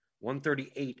 70.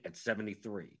 138 at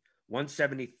 73.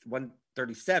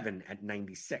 137 at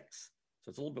 96. So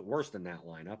it's a little bit worse than that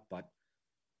lineup, but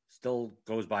still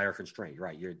goes by our constraint.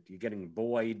 Right. You're getting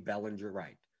Boyd, Bellinger.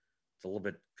 Right. It's a little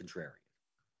bit contrarian.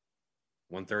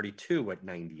 132 at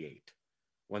 98.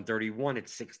 131 at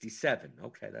 67.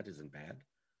 Okay, that isn't bad.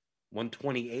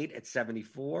 128 at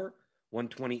 74.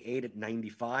 128 at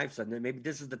 95. So then maybe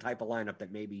this is the type of lineup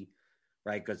that maybe,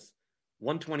 right, because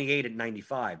 128 at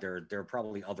 95, there are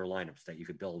probably other lineups that you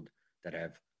could build that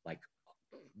have like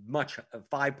much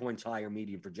 5 points higher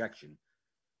median projection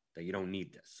that you don't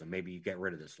need this. So maybe you get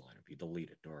rid of this lineup, you delete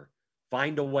it, or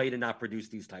find a way to not produce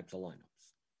these types of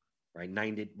lineups, right?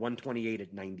 128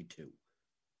 at 92. So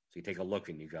you take a look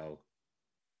and you go,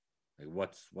 like,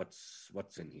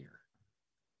 what's in here?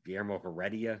 Guillermo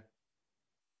Heredia,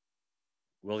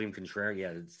 William Contreras.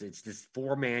 Yeah, it's this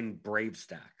 4-man Brave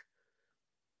stack.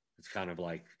 It's kind of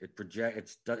like it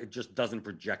just doesn't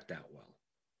project out well.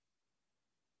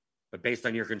 But based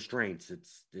on your constraints,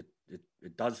 it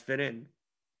does fit in.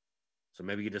 So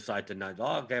maybe you decide to not.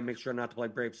 Oh, okay, make sure not to play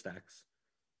Brave stacks.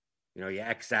 You know, you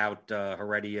X out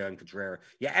Heredia and Contreras.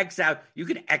 You X out. You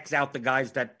can X out the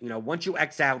guys that, you know, once you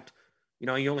X out, you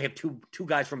know, you only have two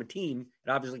guys from a team. It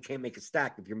obviously can't make a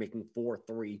stack if you're making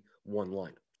 4-3-1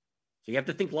 lineup. So you have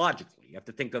to think logically. You have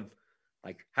to think of,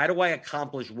 like, how do I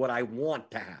accomplish what I want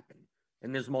to happen?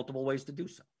 And there's multiple ways to do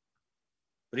so.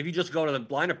 But if you just go to the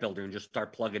lineup builder and just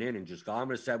start plugging in and just go, I'm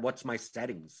going to say, what's my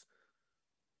settings?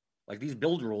 Like these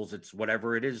build rules, it's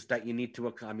whatever it is that you need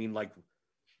to, I mean, like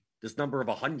this number of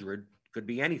 100 could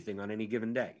be anything on any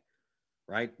given day,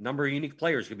 right? Number of unique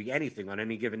players could be anything on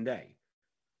any given day.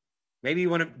 Maybe you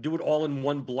want to do it all in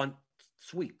one blunt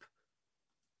sweep,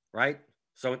 right?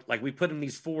 So like we put in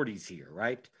these 40s here,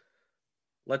 right?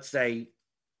 Let's say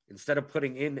instead of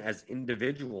putting in as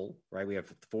individual, right? We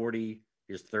have 40,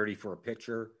 here's 30 for a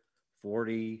pitcher,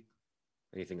 40,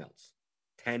 anything else?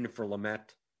 10 for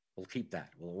Lamet. We'll keep that.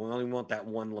 We'll only want that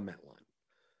one Lamet line.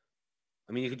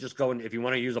 I mean, you could just go and if you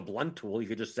want to use a blunt tool, you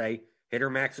could just say hitter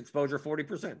max exposure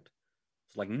 40%.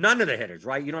 It's like none of the hitters,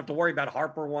 right? You don't have to worry about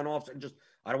Harper one-offs and just,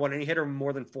 I don't want any hitter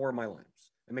more than 4 of my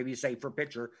lineups. And maybe you say for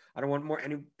pitcher, I don't want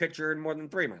any pitcher in more than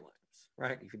 3 of my lineups,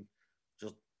 right? You can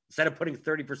just, instead of putting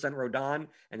 30% Rodon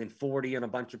and then 40 on a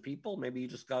bunch of people, maybe you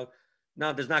just go,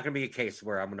 No, there's not going to be a case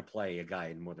where I'm going to play a guy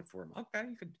in more than 4. Okay,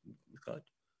 you could.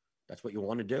 That's what you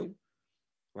want to do,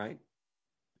 right?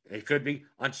 It could be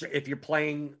if you're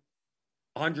playing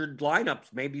 100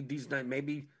 lineups. Maybe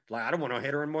I don't want to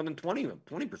hit her in more than 20%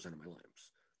 of my lineups.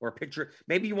 Or a pitcher.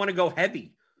 Maybe you want to go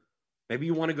heavy. Maybe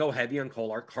you want to go heavy on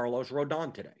Carlos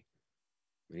Rodon today.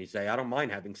 And you say, I don't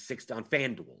mind having 6 on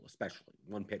FanDuel, especially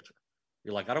one pitcher.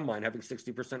 You're like, I don't mind having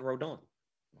 60% Rodon.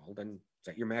 Well, then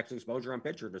set your max exposure on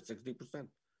pitcher to 60%.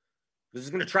 This is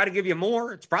going to try to give you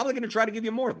more. It's probably going to try to give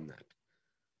you more than that.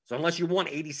 So unless you want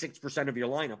 86% of your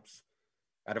lineups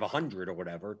out of 100 or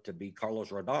whatever to be Carlos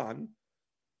Rodon,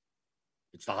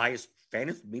 it's the highest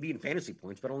median fantasy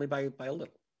points, but only by a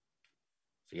little.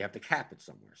 So you have to cap it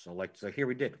somewhere. So here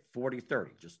we did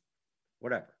 40-30, just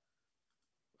whatever.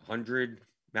 100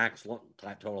 max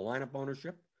total lineup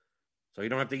ownership. So you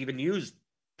don't have to even use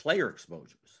player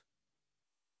exposures.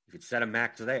 You could set a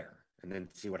max there and then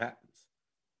see what happens,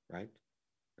 right?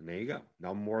 And there you go.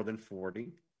 No more than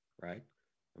 40, right?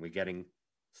 And we're getting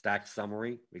stack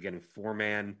summary. We're getting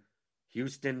 4-man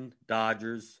Houston,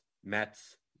 Dodgers,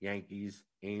 Mets, Yankees,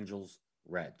 Angels,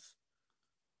 Reds.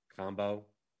 Combo.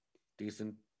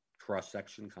 Decent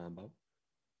cross-section combo.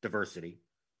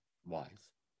 Diversity-wise.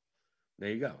 There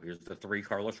you go. Here's the 3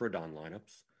 Carlos Rodon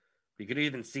lineups. You can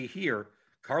even see here,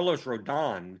 Carlos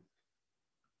Rodon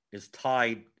is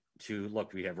tied to,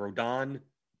 look, we have Rodon,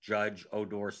 Judge,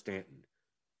 Odor, Stanton.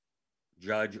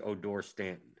 Judge, Odor,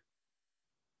 Stanton.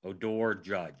 Odor,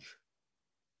 Judge.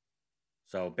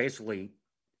 So basically,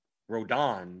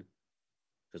 Rodon,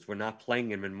 because we're not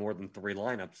playing him in more than 3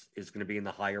 lineups, is going to be in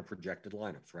the higher projected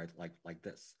lineups, right? Like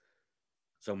this.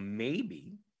 So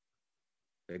maybe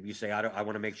you say, I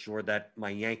want to make sure that my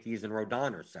Yankees and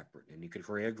Rodon are separate, and you could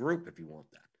create a group if you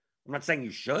want that. I'm not saying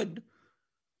you should,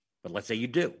 but let's say you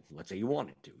do. Let's say you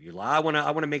wanted to. I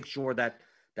want to make sure that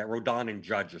Rodon and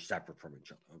Judge are separate from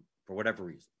each other for whatever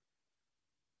reason,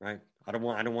 right? I don't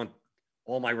want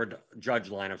all my Judge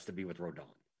lineups to be with Rodon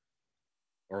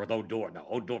or with Odor. No,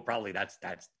 Odor probably that's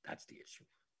the issue.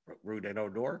 Rude and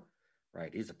Odor,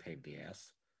 right? He's a pain in the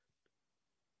ass.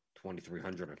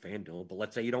 2,300 on FanDuel, but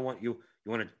let's say you want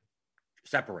to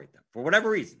separate them for whatever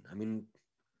reason. I mean,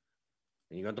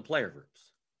 then you got the player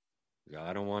groups. Yeah,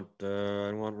 I don't want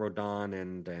Rodon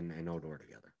and Odor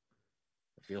together.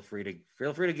 Feel free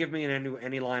to give me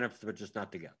any lineups, but just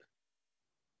not together.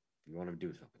 You want to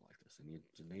do something like this,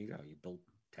 and there you go. You build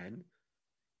 10.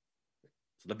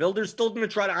 So the builder's still going to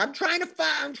try to. I'm trying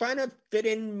to fit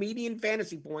in median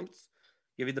fantasy points,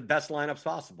 give you the best lineups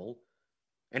possible,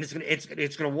 and it's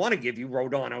going to want to give you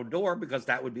Rodon Odor because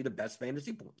that would be the best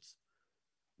fantasy points.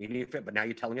 Median fit, but now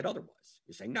you're telling it otherwise.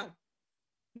 You're saying no.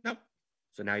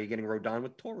 So now you're getting Rodon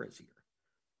with Torres here,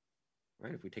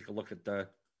 right? If we take a look at the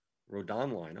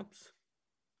Rodon lineups,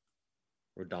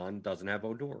 Rodon doesn't have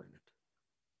Odor in it.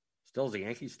 Still is a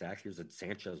Yankee stack. Here's a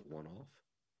Sanchez one-off.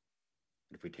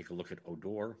 And if we take a look at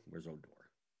Odor, where's Odor?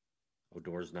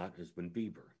 Odor's not, has been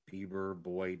Bieber,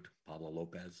 Boyd, Pablo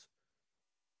Lopez.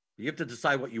 You have to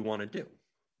decide what you want to do.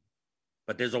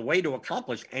 But there's a way to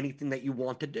accomplish anything that you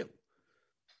want to do.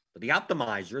 But the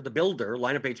optimizer, the builder,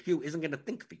 Lineup HQ, isn't going to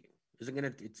think for you.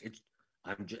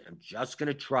 I'm just going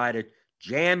to try to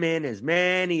jam in as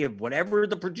many of whatever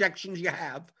the projections you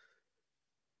have.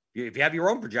 If you have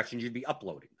your own projections, you'd be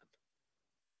uploading them.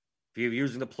 If you're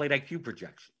using the Plate IQ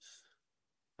projections.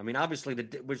 I mean, obviously,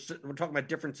 we're talking about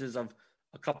differences of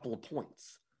a couple of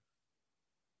points,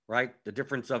 right? The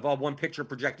difference of one pitcher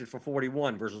projected for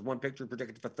 41 versus one pitcher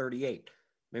projected for 38.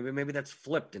 Maybe that's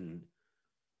flipped and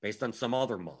based on some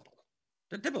other model.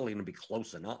 They're typically going to be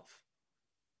close enough.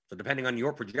 So depending on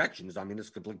your projections, I mean, it's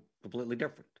completely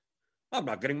different. I'm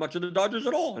not getting much of the Dodgers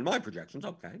at all in my projections.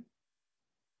 Okay.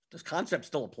 This concept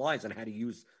still applies on how to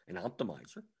use an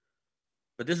optimizer.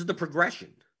 But this is the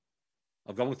progression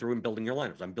of going through and building your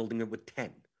lineups. I'm building it with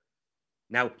 10.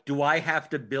 Now, do I have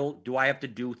to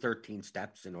do 13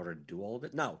 steps in order to do all of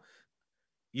it? No.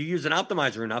 You use an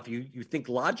optimizer enough, you think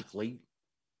logically,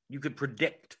 you could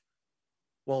predict,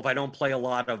 well, if I don't play a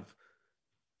lot of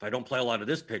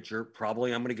this pitcher,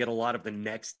 probably I'm going to get a lot of the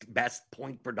next best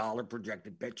point per dollar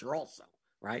projected pitcher also,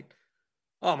 right?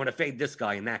 Oh, I'm going to fade this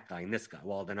guy and that guy and this guy.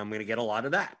 Well, then I'm going to get a lot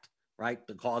of that, right?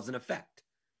 The cause and effect.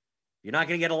 You're not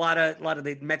going to get a lot of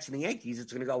the Mets and the Yankees.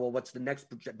 It's going to go, well, what's the next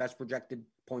best projected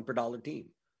point per dollar team?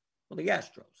 Well, the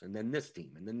Astros, and then this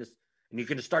team, and then this, and you're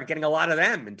going to start getting a lot of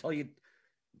them until you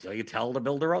tell the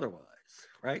builder otherwise,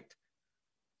 right?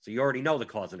 So you already know the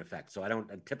cause and effect. So I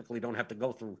typically don't have to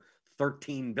go through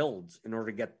 13 builds in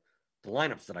order to get the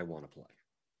lineups that I want to play.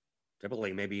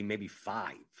 Typically, maybe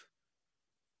 5.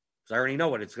 because I already know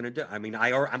what it's going to do. I mean,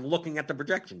 I'm looking at the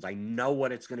projections. I know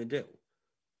what it's going to do.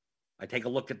 I take a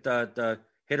look at the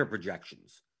hitter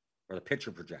projections or the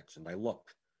pitcher projections. I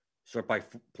look, sort by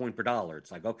point per dollar.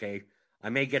 It's like, okay, I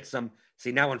may get some.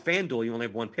 See, now in FanDuel, you only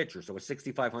have one pitcher. So a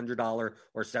 $6,500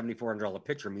 or $7,400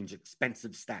 pitcher means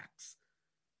expensive stacks.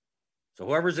 So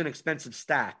whoever's an expensive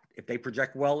stack, if they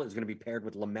project well, is going to be paired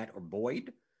with Lamet or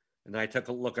Boyd. And then I took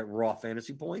a look at raw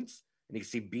fantasy points, and you can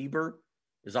see Bieber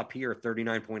is up here at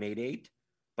 39.88,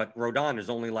 but Rodon is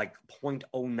only like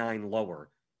 0.09 lower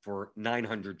for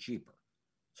 900 cheaper.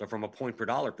 So from a point per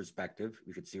dollar perspective,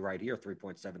 we could see right here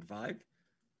 3.75.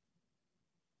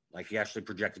 Like he actually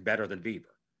projects better than Bieber.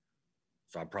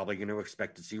 So I'm probably going to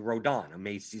expect to see Rodon. I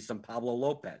may see some Pablo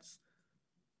Lopez,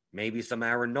 maybe some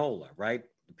Aaron Nola, right?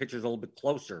 The pitcher's a little bit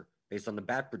closer based on the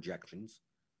bat projections.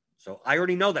 So I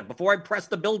already know that. Before I press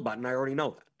the build button, I already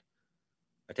know that.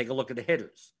 I take a look at the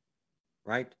hitters,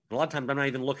 right? A lot of times I'm not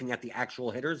even looking at the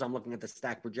actual hitters. I'm looking at the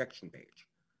stack projection page,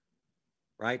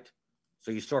 right?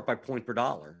 So you sort by point per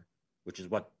dollar, which is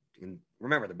what,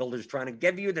 remember, the builder's trying to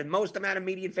give you the most amount of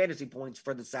median fantasy points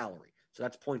for the salary. So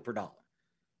that's point per dollar.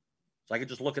 So I could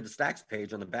just look at the stacks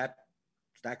page on the bat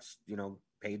stacks,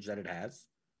 page that it has.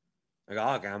 I go,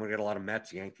 okay, I'm going to get a lot of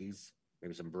Mets, Yankees,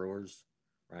 maybe some Brewers,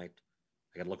 right?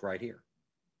 I got to look right here.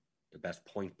 The best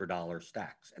point per dollar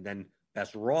stacks. And then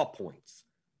best raw points.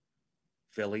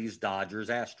 Phillies, Dodgers,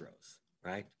 Astros,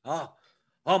 right?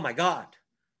 Oh my God.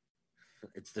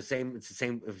 It's the same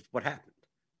as what happened,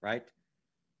 right?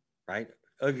 Right?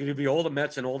 It's going to be all the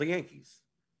Mets and all the Yankees.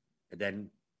 And then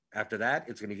after that,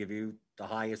 it's going to give you the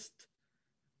highest,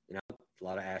 a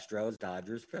lot of Astros,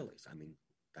 Dodgers, Phillies. I mean,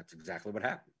 that's exactly what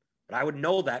happened. But I would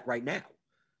know that right now.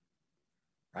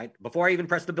 Right? Before I even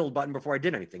pressed the build button, before I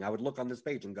did anything, I would look on this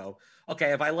page and go,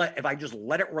 okay, if I just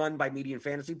let it run by median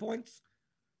fantasy points,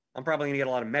 I'm probably going to get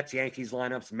a lot of Mets, Yankees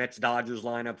lineups, Mets, Dodgers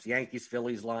lineups, Yankees,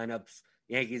 Phillies lineups,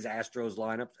 Yankees, Astros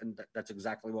lineups, and that's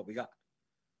exactly what we got.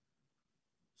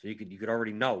 So you could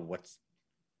already know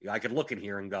I could look in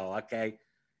here and go, okay,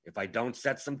 if I don't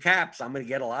set some caps, I'm going to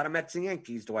get a lot of Mets and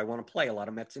Yankees. Do I want to play a lot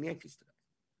of Mets and Yankees today?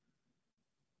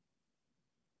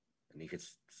 And you could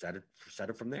set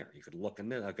it from there. You could look in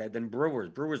there. Okay, then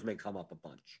Brewers may come up a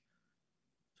bunch.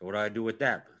 So what do I do with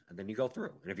that? And then you go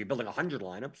through. And if you're building 100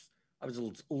 lineups, I was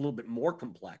a little bit more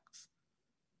complex.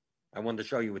 I wanted to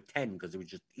show you with 10 because it was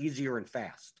just easier and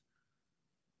fast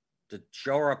to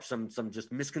show up some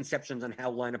just misconceptions on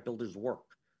how lineup builders work.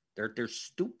 They're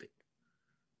stupid.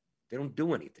 They don't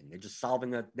do anything. They're just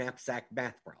solving a knapsack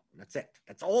math problem. That's it.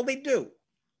 That's all they do.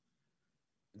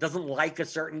 It doesn't like a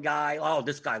certain guy. The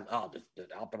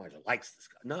optimizer likes this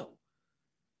guy. No.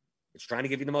 It's trying to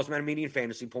give you the most amount of median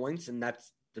fantasy points, and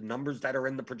that's the numbers that are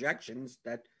in the projections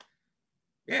that,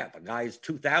 if a guy is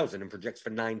 2,000 and projects for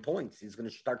 9 points, he's going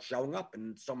to start showing up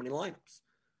in so many lineups.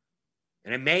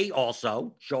 And it may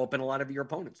also show up in a lot of your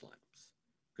opponent's lineups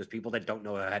because people that don't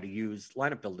know how to use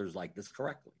lineup builders like this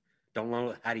correctly, don't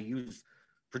know how to use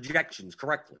projections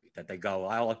correctly, that they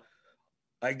go,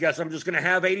 I guess I'm just going to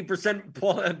have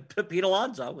 80% Pete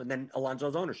Alonso, and then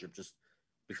Alonso's ownership just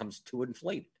becomes too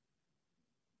inflated,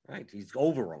 right? He's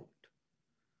over-owned.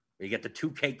 You get the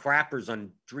 2K crappers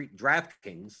on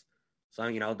DraftKings,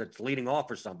 so, that's leading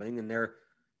off or something, and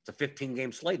it's a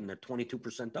 15-game slate, and they're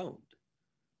 22% owned.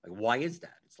 Like, why is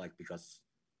that? It's like, because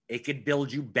it could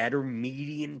build you better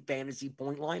median fantasy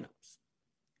point lineups.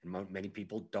 And many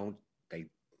people don't. They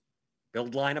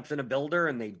build lineups in a builder,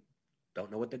 and they don't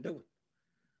know what they're doing.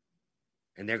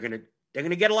 And they're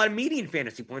gonna get a lot of median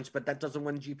fantasy points, but that doesn't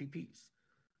win GPPs.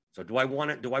 So do I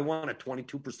want a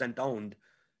 22% owned,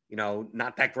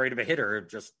 not that great of a hitter,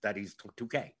 just that he's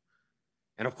 2K?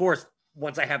 And of course,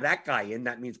 once I have that guy in,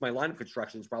 that means my lineup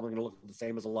construction is probably going to look the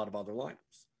same as a lot of other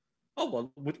lineups. Oh,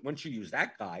 well, once you use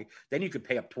that guy, then you could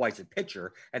pay up twice at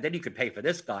pitcher, and then you could pay for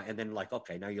this guy, and then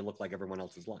okay, now you look like everyone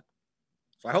else's line.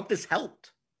 So I hope this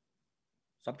helped.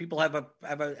 Some people have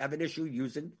an issue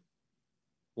using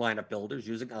lineup builders,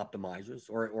 using optimizers,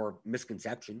 or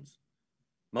misconceptions.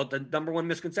 The number one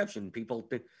misconception, people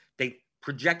they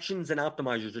projections and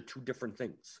optimizers are two different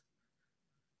things,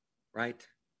 right?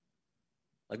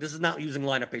 Like, this is not using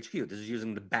lineup HQ. This is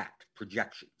using the bat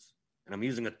projections, and I'm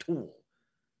using a tool.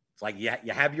 It's like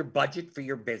you have your budget for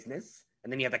your business,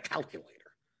 and then you have a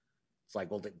calculator. It's like,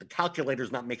 well, the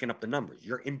calculator's not making up the numbers.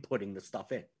 You're inputting the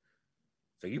stuff in.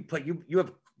 So you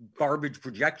have garbage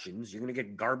projections. You're going to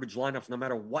get garbage lineups no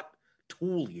matter what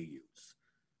tool you use.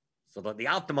 So the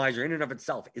optimizer in and of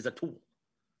itself is a tool.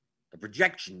 The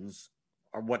projections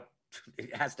are what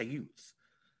it has to use.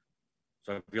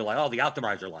 So if you're like, the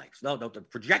optimizer likes. No, the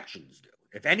projections do.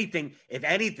 If anything,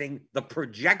 the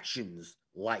projections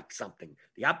like something.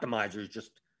 The optimizer is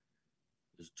just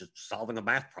solving a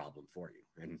math problem for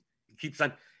you. And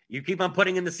you keep on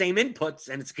putting in the same inputs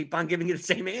and it's keep on giving you the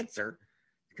same answer.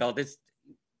 You're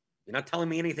not telling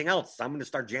me anything else. I'm going to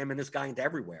start jamming this guy into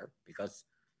everywhere because,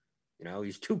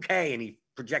 he's 2K and he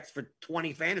projects for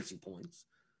 20 fantasy points.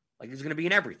 Like he's going to be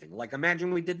in everything. Like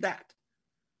imagine we did that.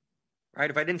 Right?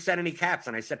 If I didn't set any caps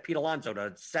and I set Pete Alonso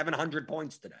to 700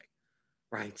 points today,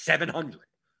 right? 700.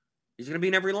 He's going to be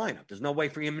in every lineup. There's no way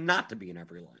for him not to be in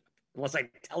every lineup unless I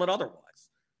tell it otherwise.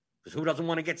 Because who doesn't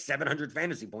want to get 700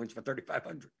 fantasy points for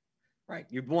 3,500? Right?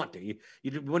 You'd want to. You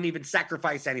wouldn't even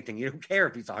sacrifice anything. You don't care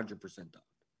if he's 100% done.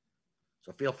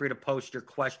 So feel free to post your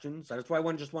questions. That's why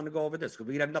I just want to go over this because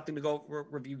we had nothing to go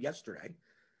review yesterday.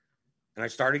 And I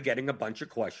started getting a bunch of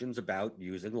questions about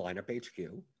using Lineup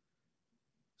HQ.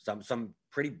 Some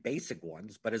pretty basic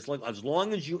ones, but as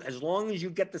long as you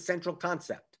get the central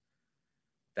concept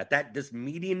that this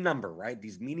median number, right?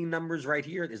 These median numbers right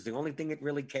here is the only thing it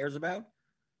really cares about.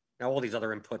 Now all these other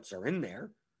inputs are in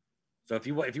there. So if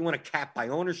you want to cap by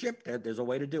ownership, there's a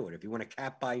way to do it. If you want to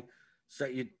cap by, so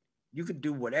you could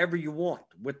do whatever you want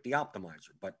with the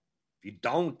optimizer, but if you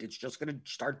don't, it's just going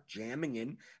to start jamming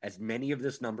in as many of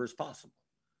this number as possible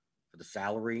for the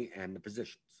salary and the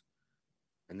positions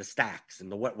and the stacks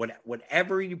and the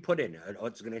whatever you put in.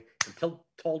 It's going to, until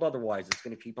told otherwise, it's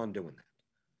going to keep on doing that.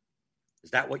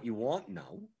 Is that what you want?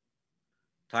 No.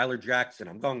 Tyler Jackson,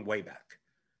 I'm going way back.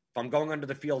 If I'm going under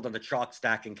the field on the chalk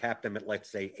stack and cap them at, let's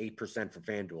say, 8% for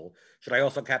FanDuel, should I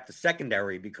also cap the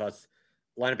secondary because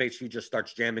Lineup HQ just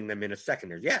starts jamming them in a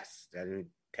secondary? Yes. I mean,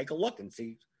 take a look and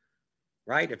see,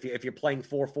 right? If you're playing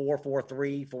 4-4,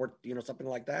 4-3, 4, something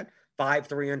like that,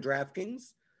 5-3 on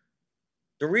DraftKings,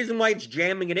 the reason why it's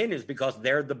jamming it in is because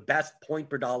they're the best point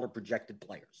per dollar projected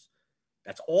players.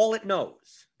 That's all it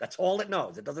knows. That's all it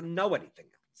knows. It doesn't know anything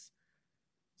else.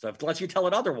 So unless you tell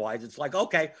it otherwise, it's like,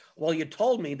 okay, well, you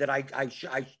told me that I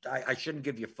shouldn't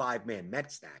give you 5-man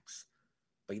Met stacks,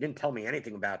 but you didn't tell me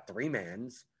anything about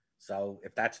 3-mans. So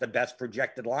if that's the best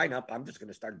projected lineup, I'm just going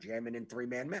to start jamming in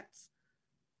 3-man Mets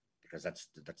because that's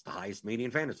the highest median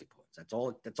fantasy points. That's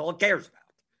all it cares about.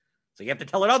 So you have to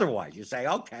tell it otherwise. You say,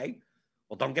 okay,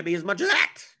 well, don't give me as much of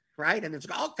that, right? And it's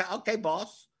okay,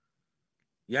 boss.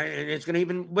 Yeah, and it's going to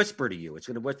even whisper to you. It's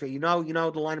going to whisper, the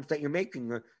lineups that you're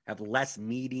making have less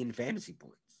median fantasy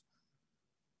points.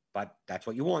 But that's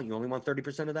what you want. You only want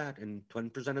 30% of that and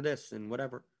 20% of this and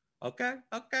whatever. Okay.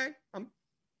 I'm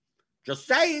just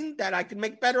saying that I can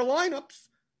make better lineups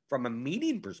from a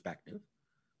median perspective.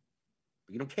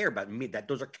 But you don't care about that.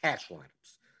 Those are cash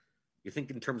lineups. You think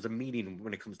in terms of median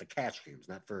when it comes to cash games,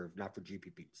 not for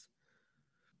GPPs.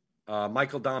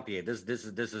 Michael Dompier, this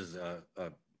is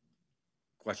a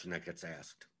question that gets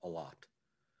asked a lot.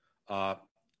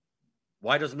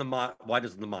 Why doesn't the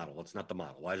model? It's not the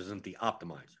model. Why doesn't the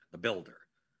optimizer, the builder,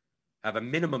 have a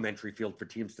minimum entry field for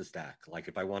teams to stack? Like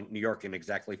if I want New York in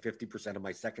exactly 50% of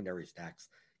my secondary stacks,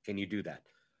 can you do that?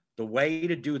 The way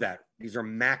to do that, these are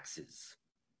maxes.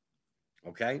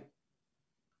 Okay?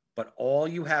 But all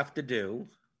you have to do,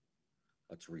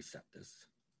 let's reset this.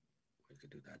 We could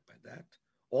do that by that.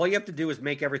 All you have to do is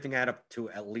make everything add up to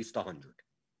at least 100.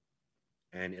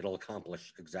 And it'll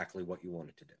accomplish exactly what you want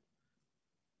it to do.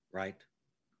 Right?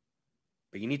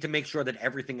 But you need to make sure that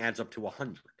everything adds up to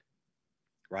 100.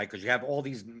 Right? Because you have all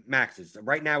these maxes.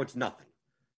 Right now it's nothing.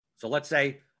 So let's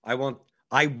say I want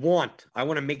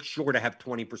to make sure to have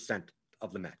 20%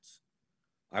 of the Mets.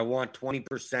 I want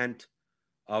 20%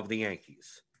 of the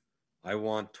Yankees. I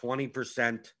want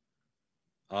 20%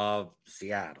 of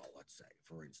Seattle, let's say,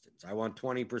 for instance. I want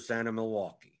 20% of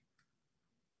Milwaukee.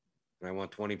 And I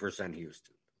want 20%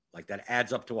 Houston. Like that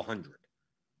adds up to 100.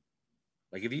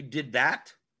 Like if you did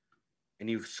that and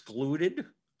you excluded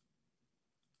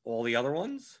all the other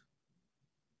ones,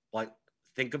 like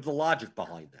think of the logic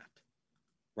behind that,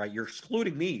 right? You're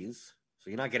excluding these, so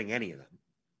you're not getting any of them.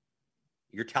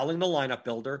 You're telling the lineup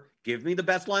builder, give me the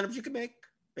best lineups you can make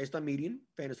based on median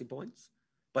fantasy points,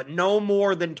 but no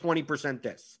more than 20%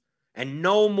 this and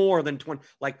no more than 20.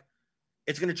 Like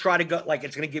it's going to try to go, like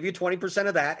it's going to give you 20%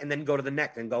 of that and then go to the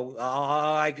next and go,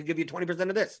 I could give you 20%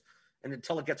 of this. And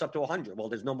until it gets up to 100, well,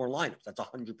 there's no more lineups. That's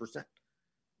 100%.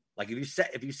 Like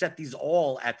if you set these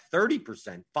all at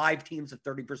 30%, 5 teams at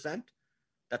 30%,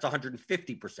 that's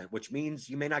 150%, which means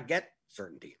you may not get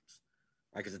certain teams,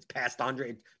 right? Because it's past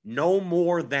 100, no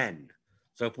more than.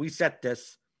 So if we set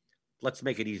this, let's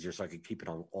make it easier so I can keep it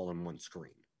on all in one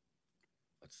screen.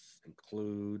 Let's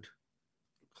include.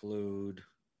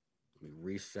 Let me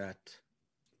reset.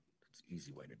 That's an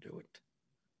easy way to do it.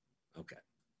 Okay.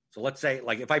 So let's say,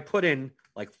 like, if I put in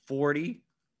like 40,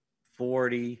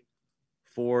 40,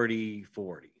 40,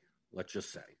 40. Let's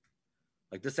just say.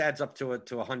 Like this adds up to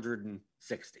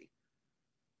 160,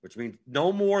 which means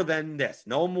no more than this,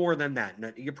 no more than that.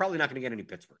 And you're probably not going to get any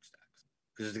Pittsburgh stacks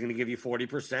because it's going to give you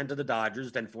 40% of the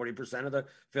Dodgers, then 40% of the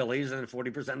Phillies, and then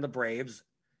 40% of the Braves.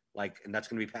 And that's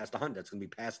going to be past 100. That's going to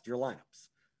be past your lineups.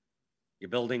 You're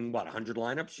building, 100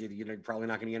 lineups? You're probably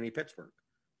not going to get any Pittsburgh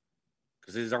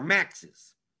because these are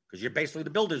maxes. Because you're basically the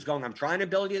builders going, I'm trying to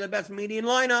build you the best median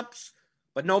lineups,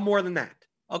 but no more than that.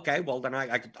 Okay, well, then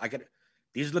I could,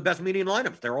 these are the best median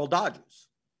lineups. They're all Dodgers.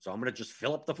 So I'm going to just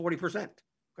fill up the 40%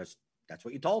 because that's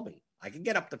what you told me. I could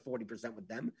get up to 40% with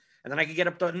them, and then I could get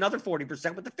up to another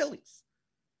 40% with the Phillies.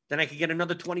 Then I could get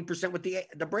another 20% with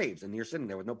the Braves, and you're sitting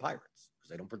there with no Pirates because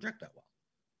they don't project that well.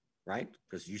 Right?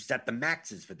 Because you set the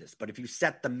maxes for this. But if you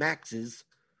set the maxes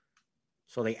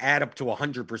so they add up to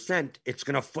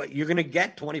 100%, you're going to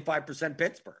get 25%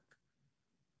 Pittsburgh.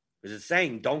 Because it's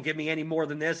saying, don't give me any more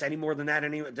than this, any more than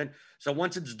that. So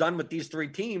once it's done with these three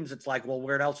teams, it's like, well,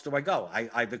 where else do I go?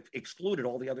 I've excluded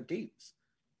all the other teams.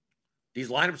 These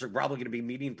lineups are probably going to be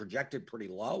median projected pretty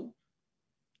low,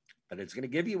 but it's going to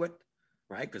give you it,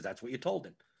 right? Because that's what you told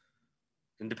it.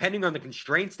 And depending on the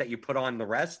constraints that you put on the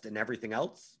rest and everything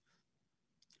else,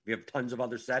 if you have tons of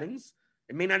other settings,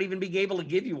 it may not even be able to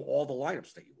give you all the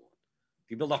lineups that you want.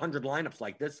 If you build 100 lineups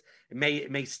like this, it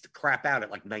may crap out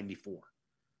at like 94.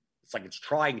 It's like it's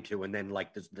trying to, and then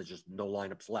like there's just no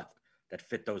lineups left that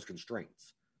fit those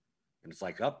constraints. And it's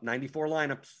like, 94 lineups.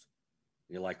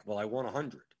 And you're like, well, I want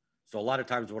 100. So a lot of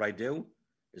times what I do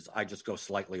is I just go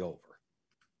slightly over.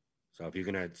 So if you're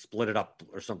going to split it up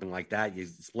or something like that, you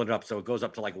split it up so it goes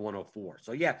up to like 104.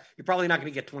 So yeah, you're probably not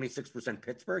going to get 26%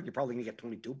 Pittsburgh. You're probably going to get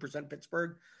 22%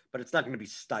 Pittsburgh, but it's not going to be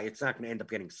stuck. It's not going to end up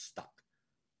getting stuck.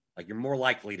 Like you're more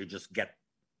likely to just get,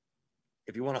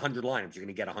 if you want 100 lineups, you're going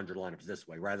to get 100 lineups this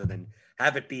way rather than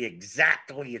have it be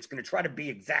exactly, it's going to try to be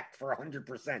exact for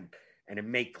 100% and it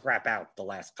may crap out the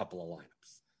last couple of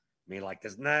lineups. I mean, like,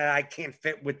 I can't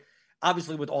fit with,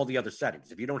 obviously with all the other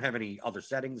settings. If you don't have any other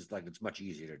settings, like it's much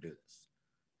easier to do this.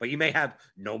 But you may have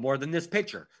no more than this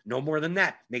pitcher, no more than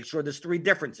that. Make sure there's three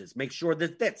differences. Make sure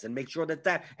that this, and make sure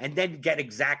that, and then get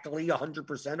exactly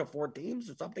 100% of four teams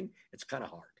or something. It's kind of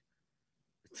hard.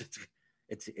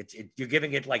 It's you're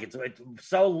giving it like it's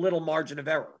so little margin of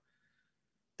error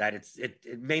that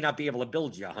it may not be able to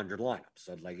build you 100 lineups.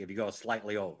 So like if you go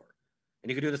slightly over, and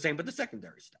you can do the same with the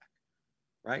secondary stack,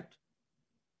 right?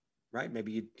 Right?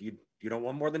 Maybe you don't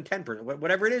want more than 10%,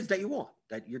 whatever it is that you want.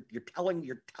 That you're telling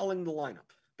the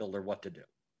lineup builder what to do.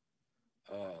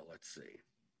 Let's see.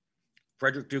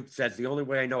 Frederick Duke says the only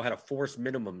way I know how to force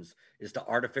minimums is to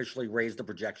artificially raise the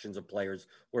projections of players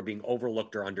who are being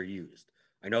overlooked or underused.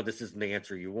 I know this isn't the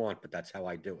answer you want, but that's how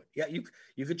I do it. Yeah,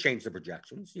 you could change the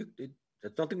projections.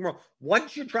 There's nothing wrong.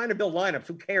 Once you're trying to build lineups,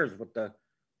 who cares what the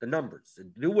numbers?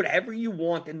 Do whatever you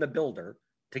want in the builder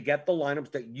to get the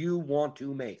lineups that you want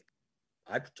to make.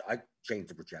 I change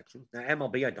the projections. Now,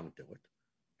 MLB, I don't do it.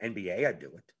 NBA, I do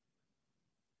it.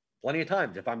 Plenty of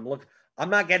times. If I'm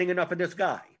not getting enough of this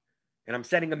guy, and I'm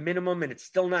setting a minimum, and it's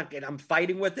still not getting, I'm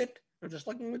fighting with it. I'm just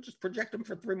like, we'll just project him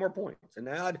for 3 more points. And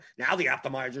now the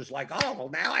optimizer's like, oh, well,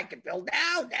 now I can build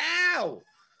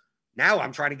Now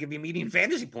I'm trying to give you median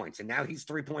fantasy points, and now he's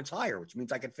 3 points higher, which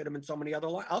means I can fit him in so many other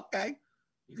lines. Okay,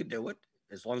 you could do it.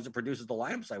 As long as it produces the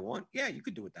lineups I want. Yeah, you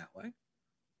could do it that way.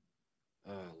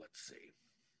 Let's see.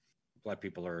 I'm glad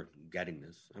people are getting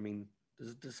this. I mean,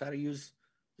 this is how to use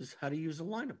a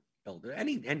lineup builder. And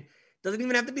it doesn't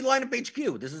even have to be lineup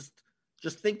HQ. This is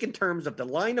just think in terms of the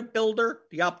lineup builder.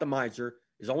 The optimizer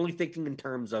is only thinking in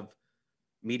terms of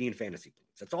median fantasy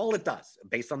points. That's all it does,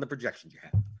 based on the projections you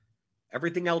have.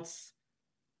 Everything else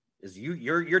is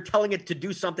you're telling it to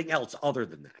do something else other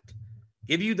than that.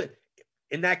 Give you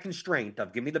in that constraint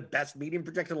of give me the best median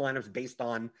projected lineups based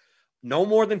on no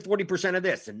more than 40% of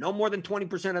this and no more than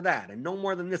 20% of that and no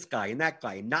more than this guy and that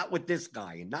guy and not with this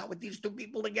guy and not with these two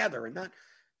people together and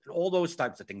all those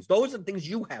types of things. Those are things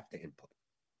you have to input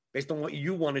based on what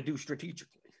you want to do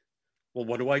strategically. Well,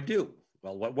 what do I do?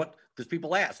 Well, what? Because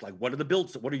people ask, like, what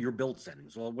are your build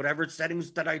settings? Well, whatever settings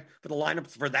for the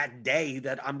lineups for that day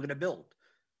that I'm going to build.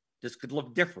 This could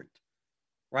look different,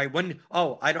 right?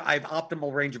 I have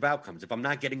optimal range of outcomes. If I'm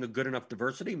not getting a good enough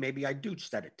diversity, maybe I do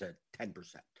set it to 10%,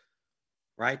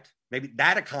 right? Maybe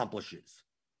that accomplishes,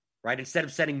 right? Instead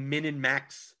of setting min and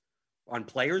max on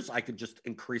players, I could just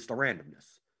increase the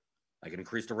randomness. I can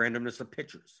increase the randomness of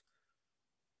pitchers,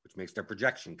 which makes their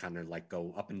projection kind of like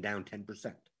go up and down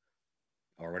 10%.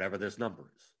 Or whatever this number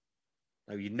is.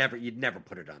 Now, you'd never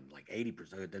put it on like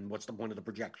 80%. Then what's the point of the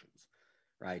projections,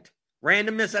 right?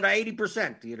 Randomness at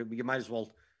 80%. You might as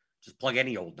well Just plug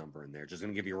any old number in there. Just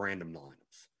going to give you random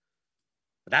lineups.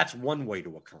 But that's one way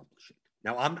to accomplish it.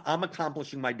 Now, I'm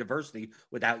accomplishing my diversity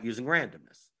without using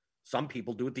randomness. Some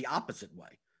people do it the opposite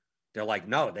way. They're like,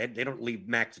 no, they don't leave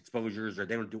max exposures or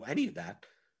they don't do any of that.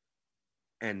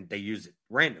 And they use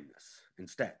randomness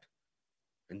instead.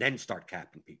 And then start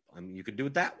capping people. I mean, you could do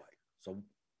it that way.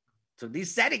 So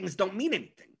these settings don't mean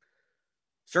anything.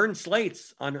 Certain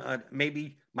slates on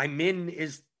maybe my min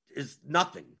is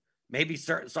nothing. Maybe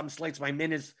some slates my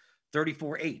min is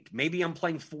 34-8. Maybe I'm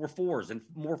playing 4-4s and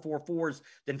more 4-4s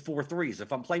than 4-3s.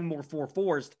 If I'm playing more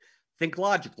 4-4s, think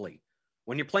logically.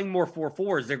 When you're playing more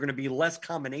 4-4s, there are going to be less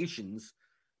combinations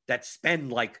that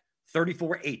spend like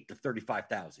 34-8 to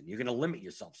 35,000. You're going to limit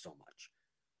yourself so much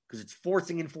because it's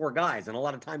forcing in 4 guys. And a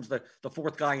lot of times the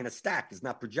 4th guy in a stack is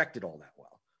not projected all that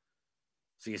well.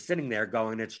 So you're sitting there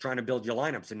going, it's trying to build your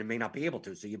lineups and it may not be able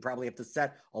to. So you probably have to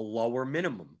set a lower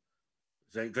minimum.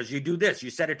 Because you do this, you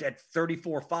set it at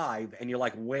 34-5 and you're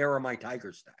like, where are my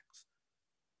Tiger stacks?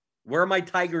 Where are my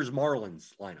Tigers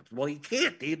Marlins lineups? Well, you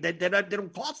can't. They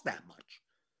don't cost that much.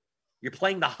 You're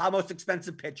playing the most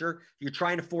expensive pitcher. You're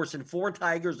trying to force in 4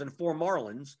 Tigers and 4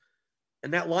 Marlins.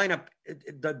 And that lineup,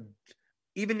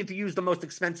 even if you use the most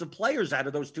expensive players out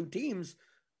of those 2 teams,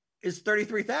 is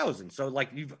 33,000. So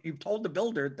like you've told the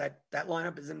builder that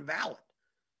lineup is invalid.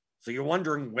 So you're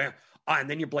wondering where, and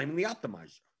then you're blaming the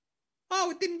optimizer. Oh,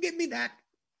 it didn't give me that.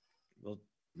 Well,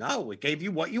 no, it gave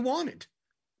you what you wanted.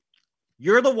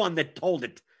 You're the one that told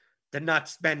it to not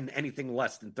spend anything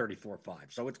less than 34.5.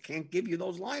 So it can't give you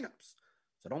those lineups.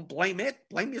 So don't blame it.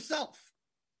 Blame yourself.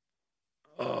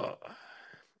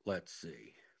 Let's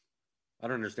see. I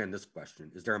don't understand this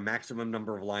question. Is there a maximum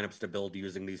number of lineups to build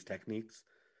using these techniques?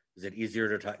 Is it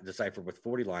easier to decipher with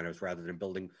 40 lineups rather than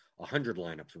building 100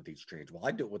 lineups with each change? Well,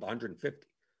 I do it with 150.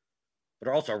 But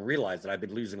I also realized that I've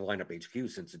been losing lineup HQ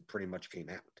since it pretty much came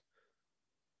out.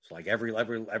 So like every,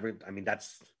 I mean,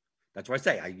 that's why I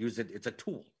say I use it. It's a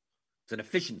tool. It's an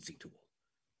efficiency tool.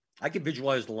 I can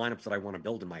visualize the lineups that I want to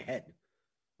build in my head.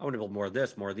 I want to build more of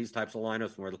this, more of these types of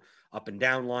lineups, more up and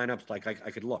down lineups. Like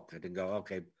I could look, I can go,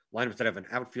 okay, lineups that have an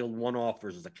outfield one-off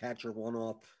versus a catcher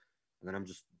one-off. And then I'm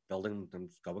just building, I'm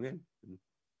just going in and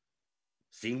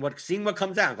seeing what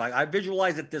comes out. Like I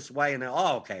visualize it this way and then,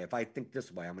 oh, okay, if I think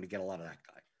this way, I'm going to get a lot of that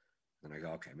guy. Then I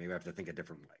go, okay, maybe I have to think a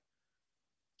different way.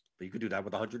 But you could do that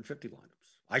with 150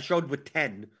 lineups. I showed with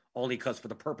 10 only because for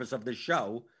the purpose of this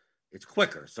show, it's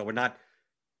quicker. So we're not,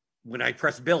 when I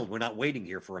press build, we're not waiting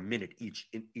here for a minute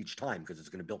each time because it's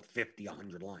going to build 50,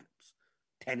 100 lineups.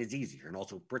 10 is easier. And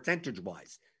also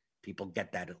percentage-wise, people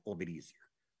get that a little bit easier.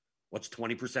 What's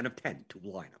 20% of 10? 2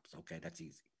 lineups. Okay, that's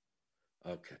easy.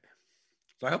 Okay.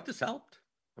 So I hope this helped.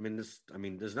 I mean,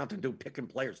 there's nothing to do picking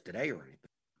players today or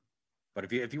anything. But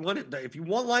if you want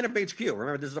lineup HQ,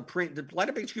 remember this is the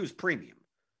lineup HQ is premium.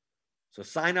 So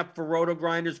sign up for Roto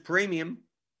Grinders Premium.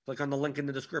 Click on the link in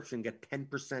the description. Get 10%,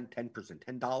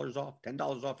 $10 off,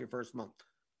 $10 off your first month.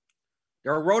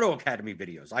 There are Roto Academy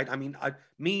videos.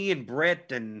 Me and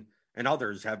Britt and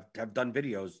others have done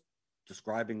videos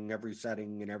describing every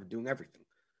setting and doing everything.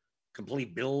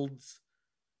 Complete builds.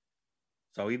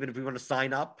 So even if you want to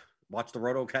sign up, watch the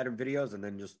Roto Academy videos and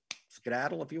then just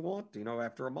skedaddle if you want,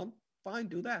 after a month, fine,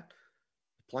 do that.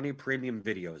 Plenty of premium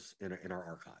videos in our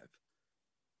archive.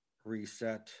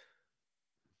 Reset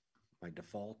my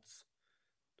defaults.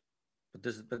 But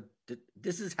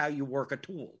this is how you work a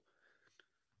tool.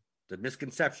 The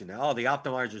misconception, the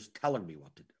optimizer is telling me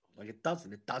what to do. Like it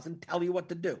doesn't. It doesn't tell you what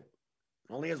to do.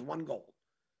 It only has one goal.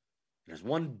 It has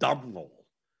one dumb goal.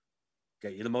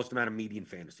 Get you the most amount of median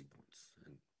fantasy points.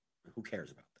 And who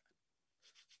cares about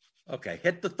that? Okay,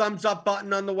 hit the thumbs up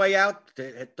button on the way out.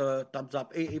 Hit the thumbs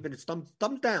up. Even it's thumbs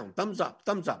down, thumbs up,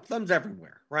 thumbs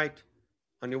everywhere, right?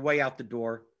 On your way out the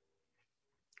door.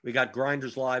 We got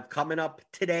Grinders Live coming up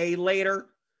today, later.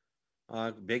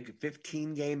 Big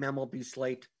 15-game MLB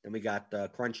slate. Then we got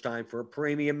crunch time for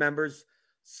premium members.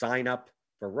 Sign up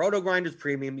for Roto Grinders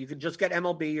Premium. You can just get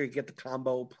MLB or you get the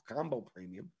combo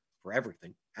premium for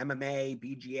everything. MMA,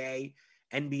 PGA,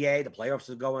 NBA, the playoffs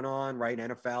are going on, right?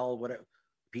 NFL, whatever,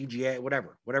 PGA,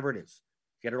 whatever it is.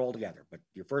 Get it all together. But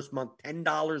your first month,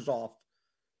 $10 off.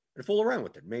 And fool around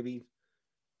with it. Maybe,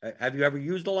 have you ever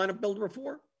used a lineup builder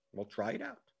before? Well, try it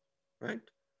out, right?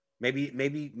 Maybe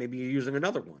you're using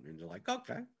another one and you're like,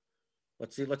 okay,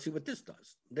 let's see what this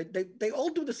does. They all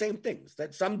do the same things.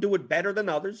 That some do it better than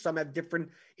others. Some have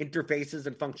different interfaces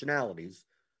and functionalities.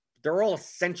 They're all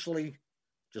essentially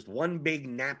just one big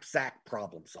knapsack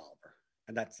problem solver.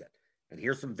 And that's it. And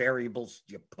here's some variables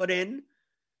you put in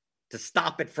to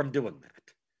stop it from doing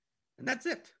that. And that's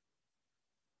it.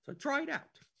 So try it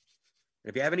out.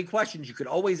 If you have any questions, you could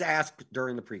always ask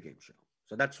during the pregame show.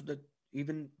 So that's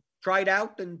even try it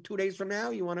out. And 2 days from now,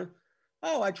 you want to,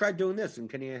 I tried doing this, and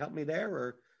can you help me there?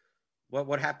 Or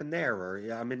what happened there? Or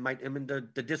I'm in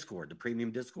the Discord, the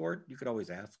premium Discord. You could always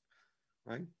ask,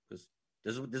 right? Because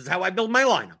this is how I build my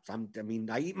lineups.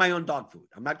 I eat my own dog food.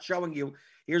 I'm not showing you.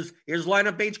 Here's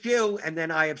lineup HQ, and then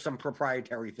I have some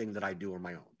proprietary thing that I do on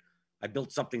my own. I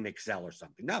built something in Excel or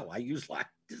something. No, I use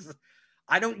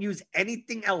I don't use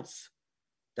anything else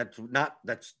that's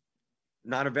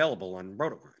not available on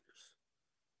RotoGrinders,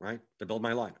 right? To build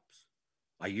my lineups.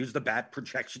 I use the bat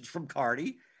projections from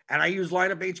Cardi, and I use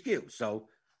lineup HQ. So,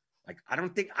 I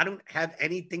don't have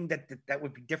anything that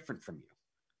would be different from you.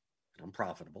 I'm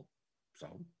profitable. So,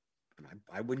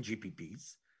 I win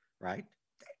GPPs, right?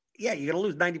 Yeah, you're going to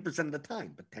lose 90% of the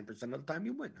time, but 10% of the time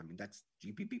you win. That's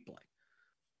GPP play.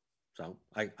 So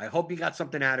I hope you got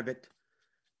something out of it.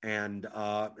 And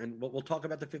we'll talk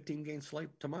about the 15-game slate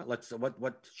tomorrow.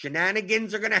 What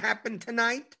shenanigans are going to happen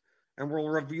tonight, and we'll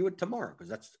review it tomorrow, because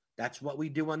that's what we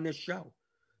do on this show.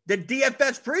 The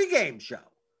DFS pregame show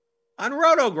on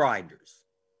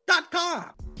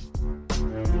RotoGrinders.com.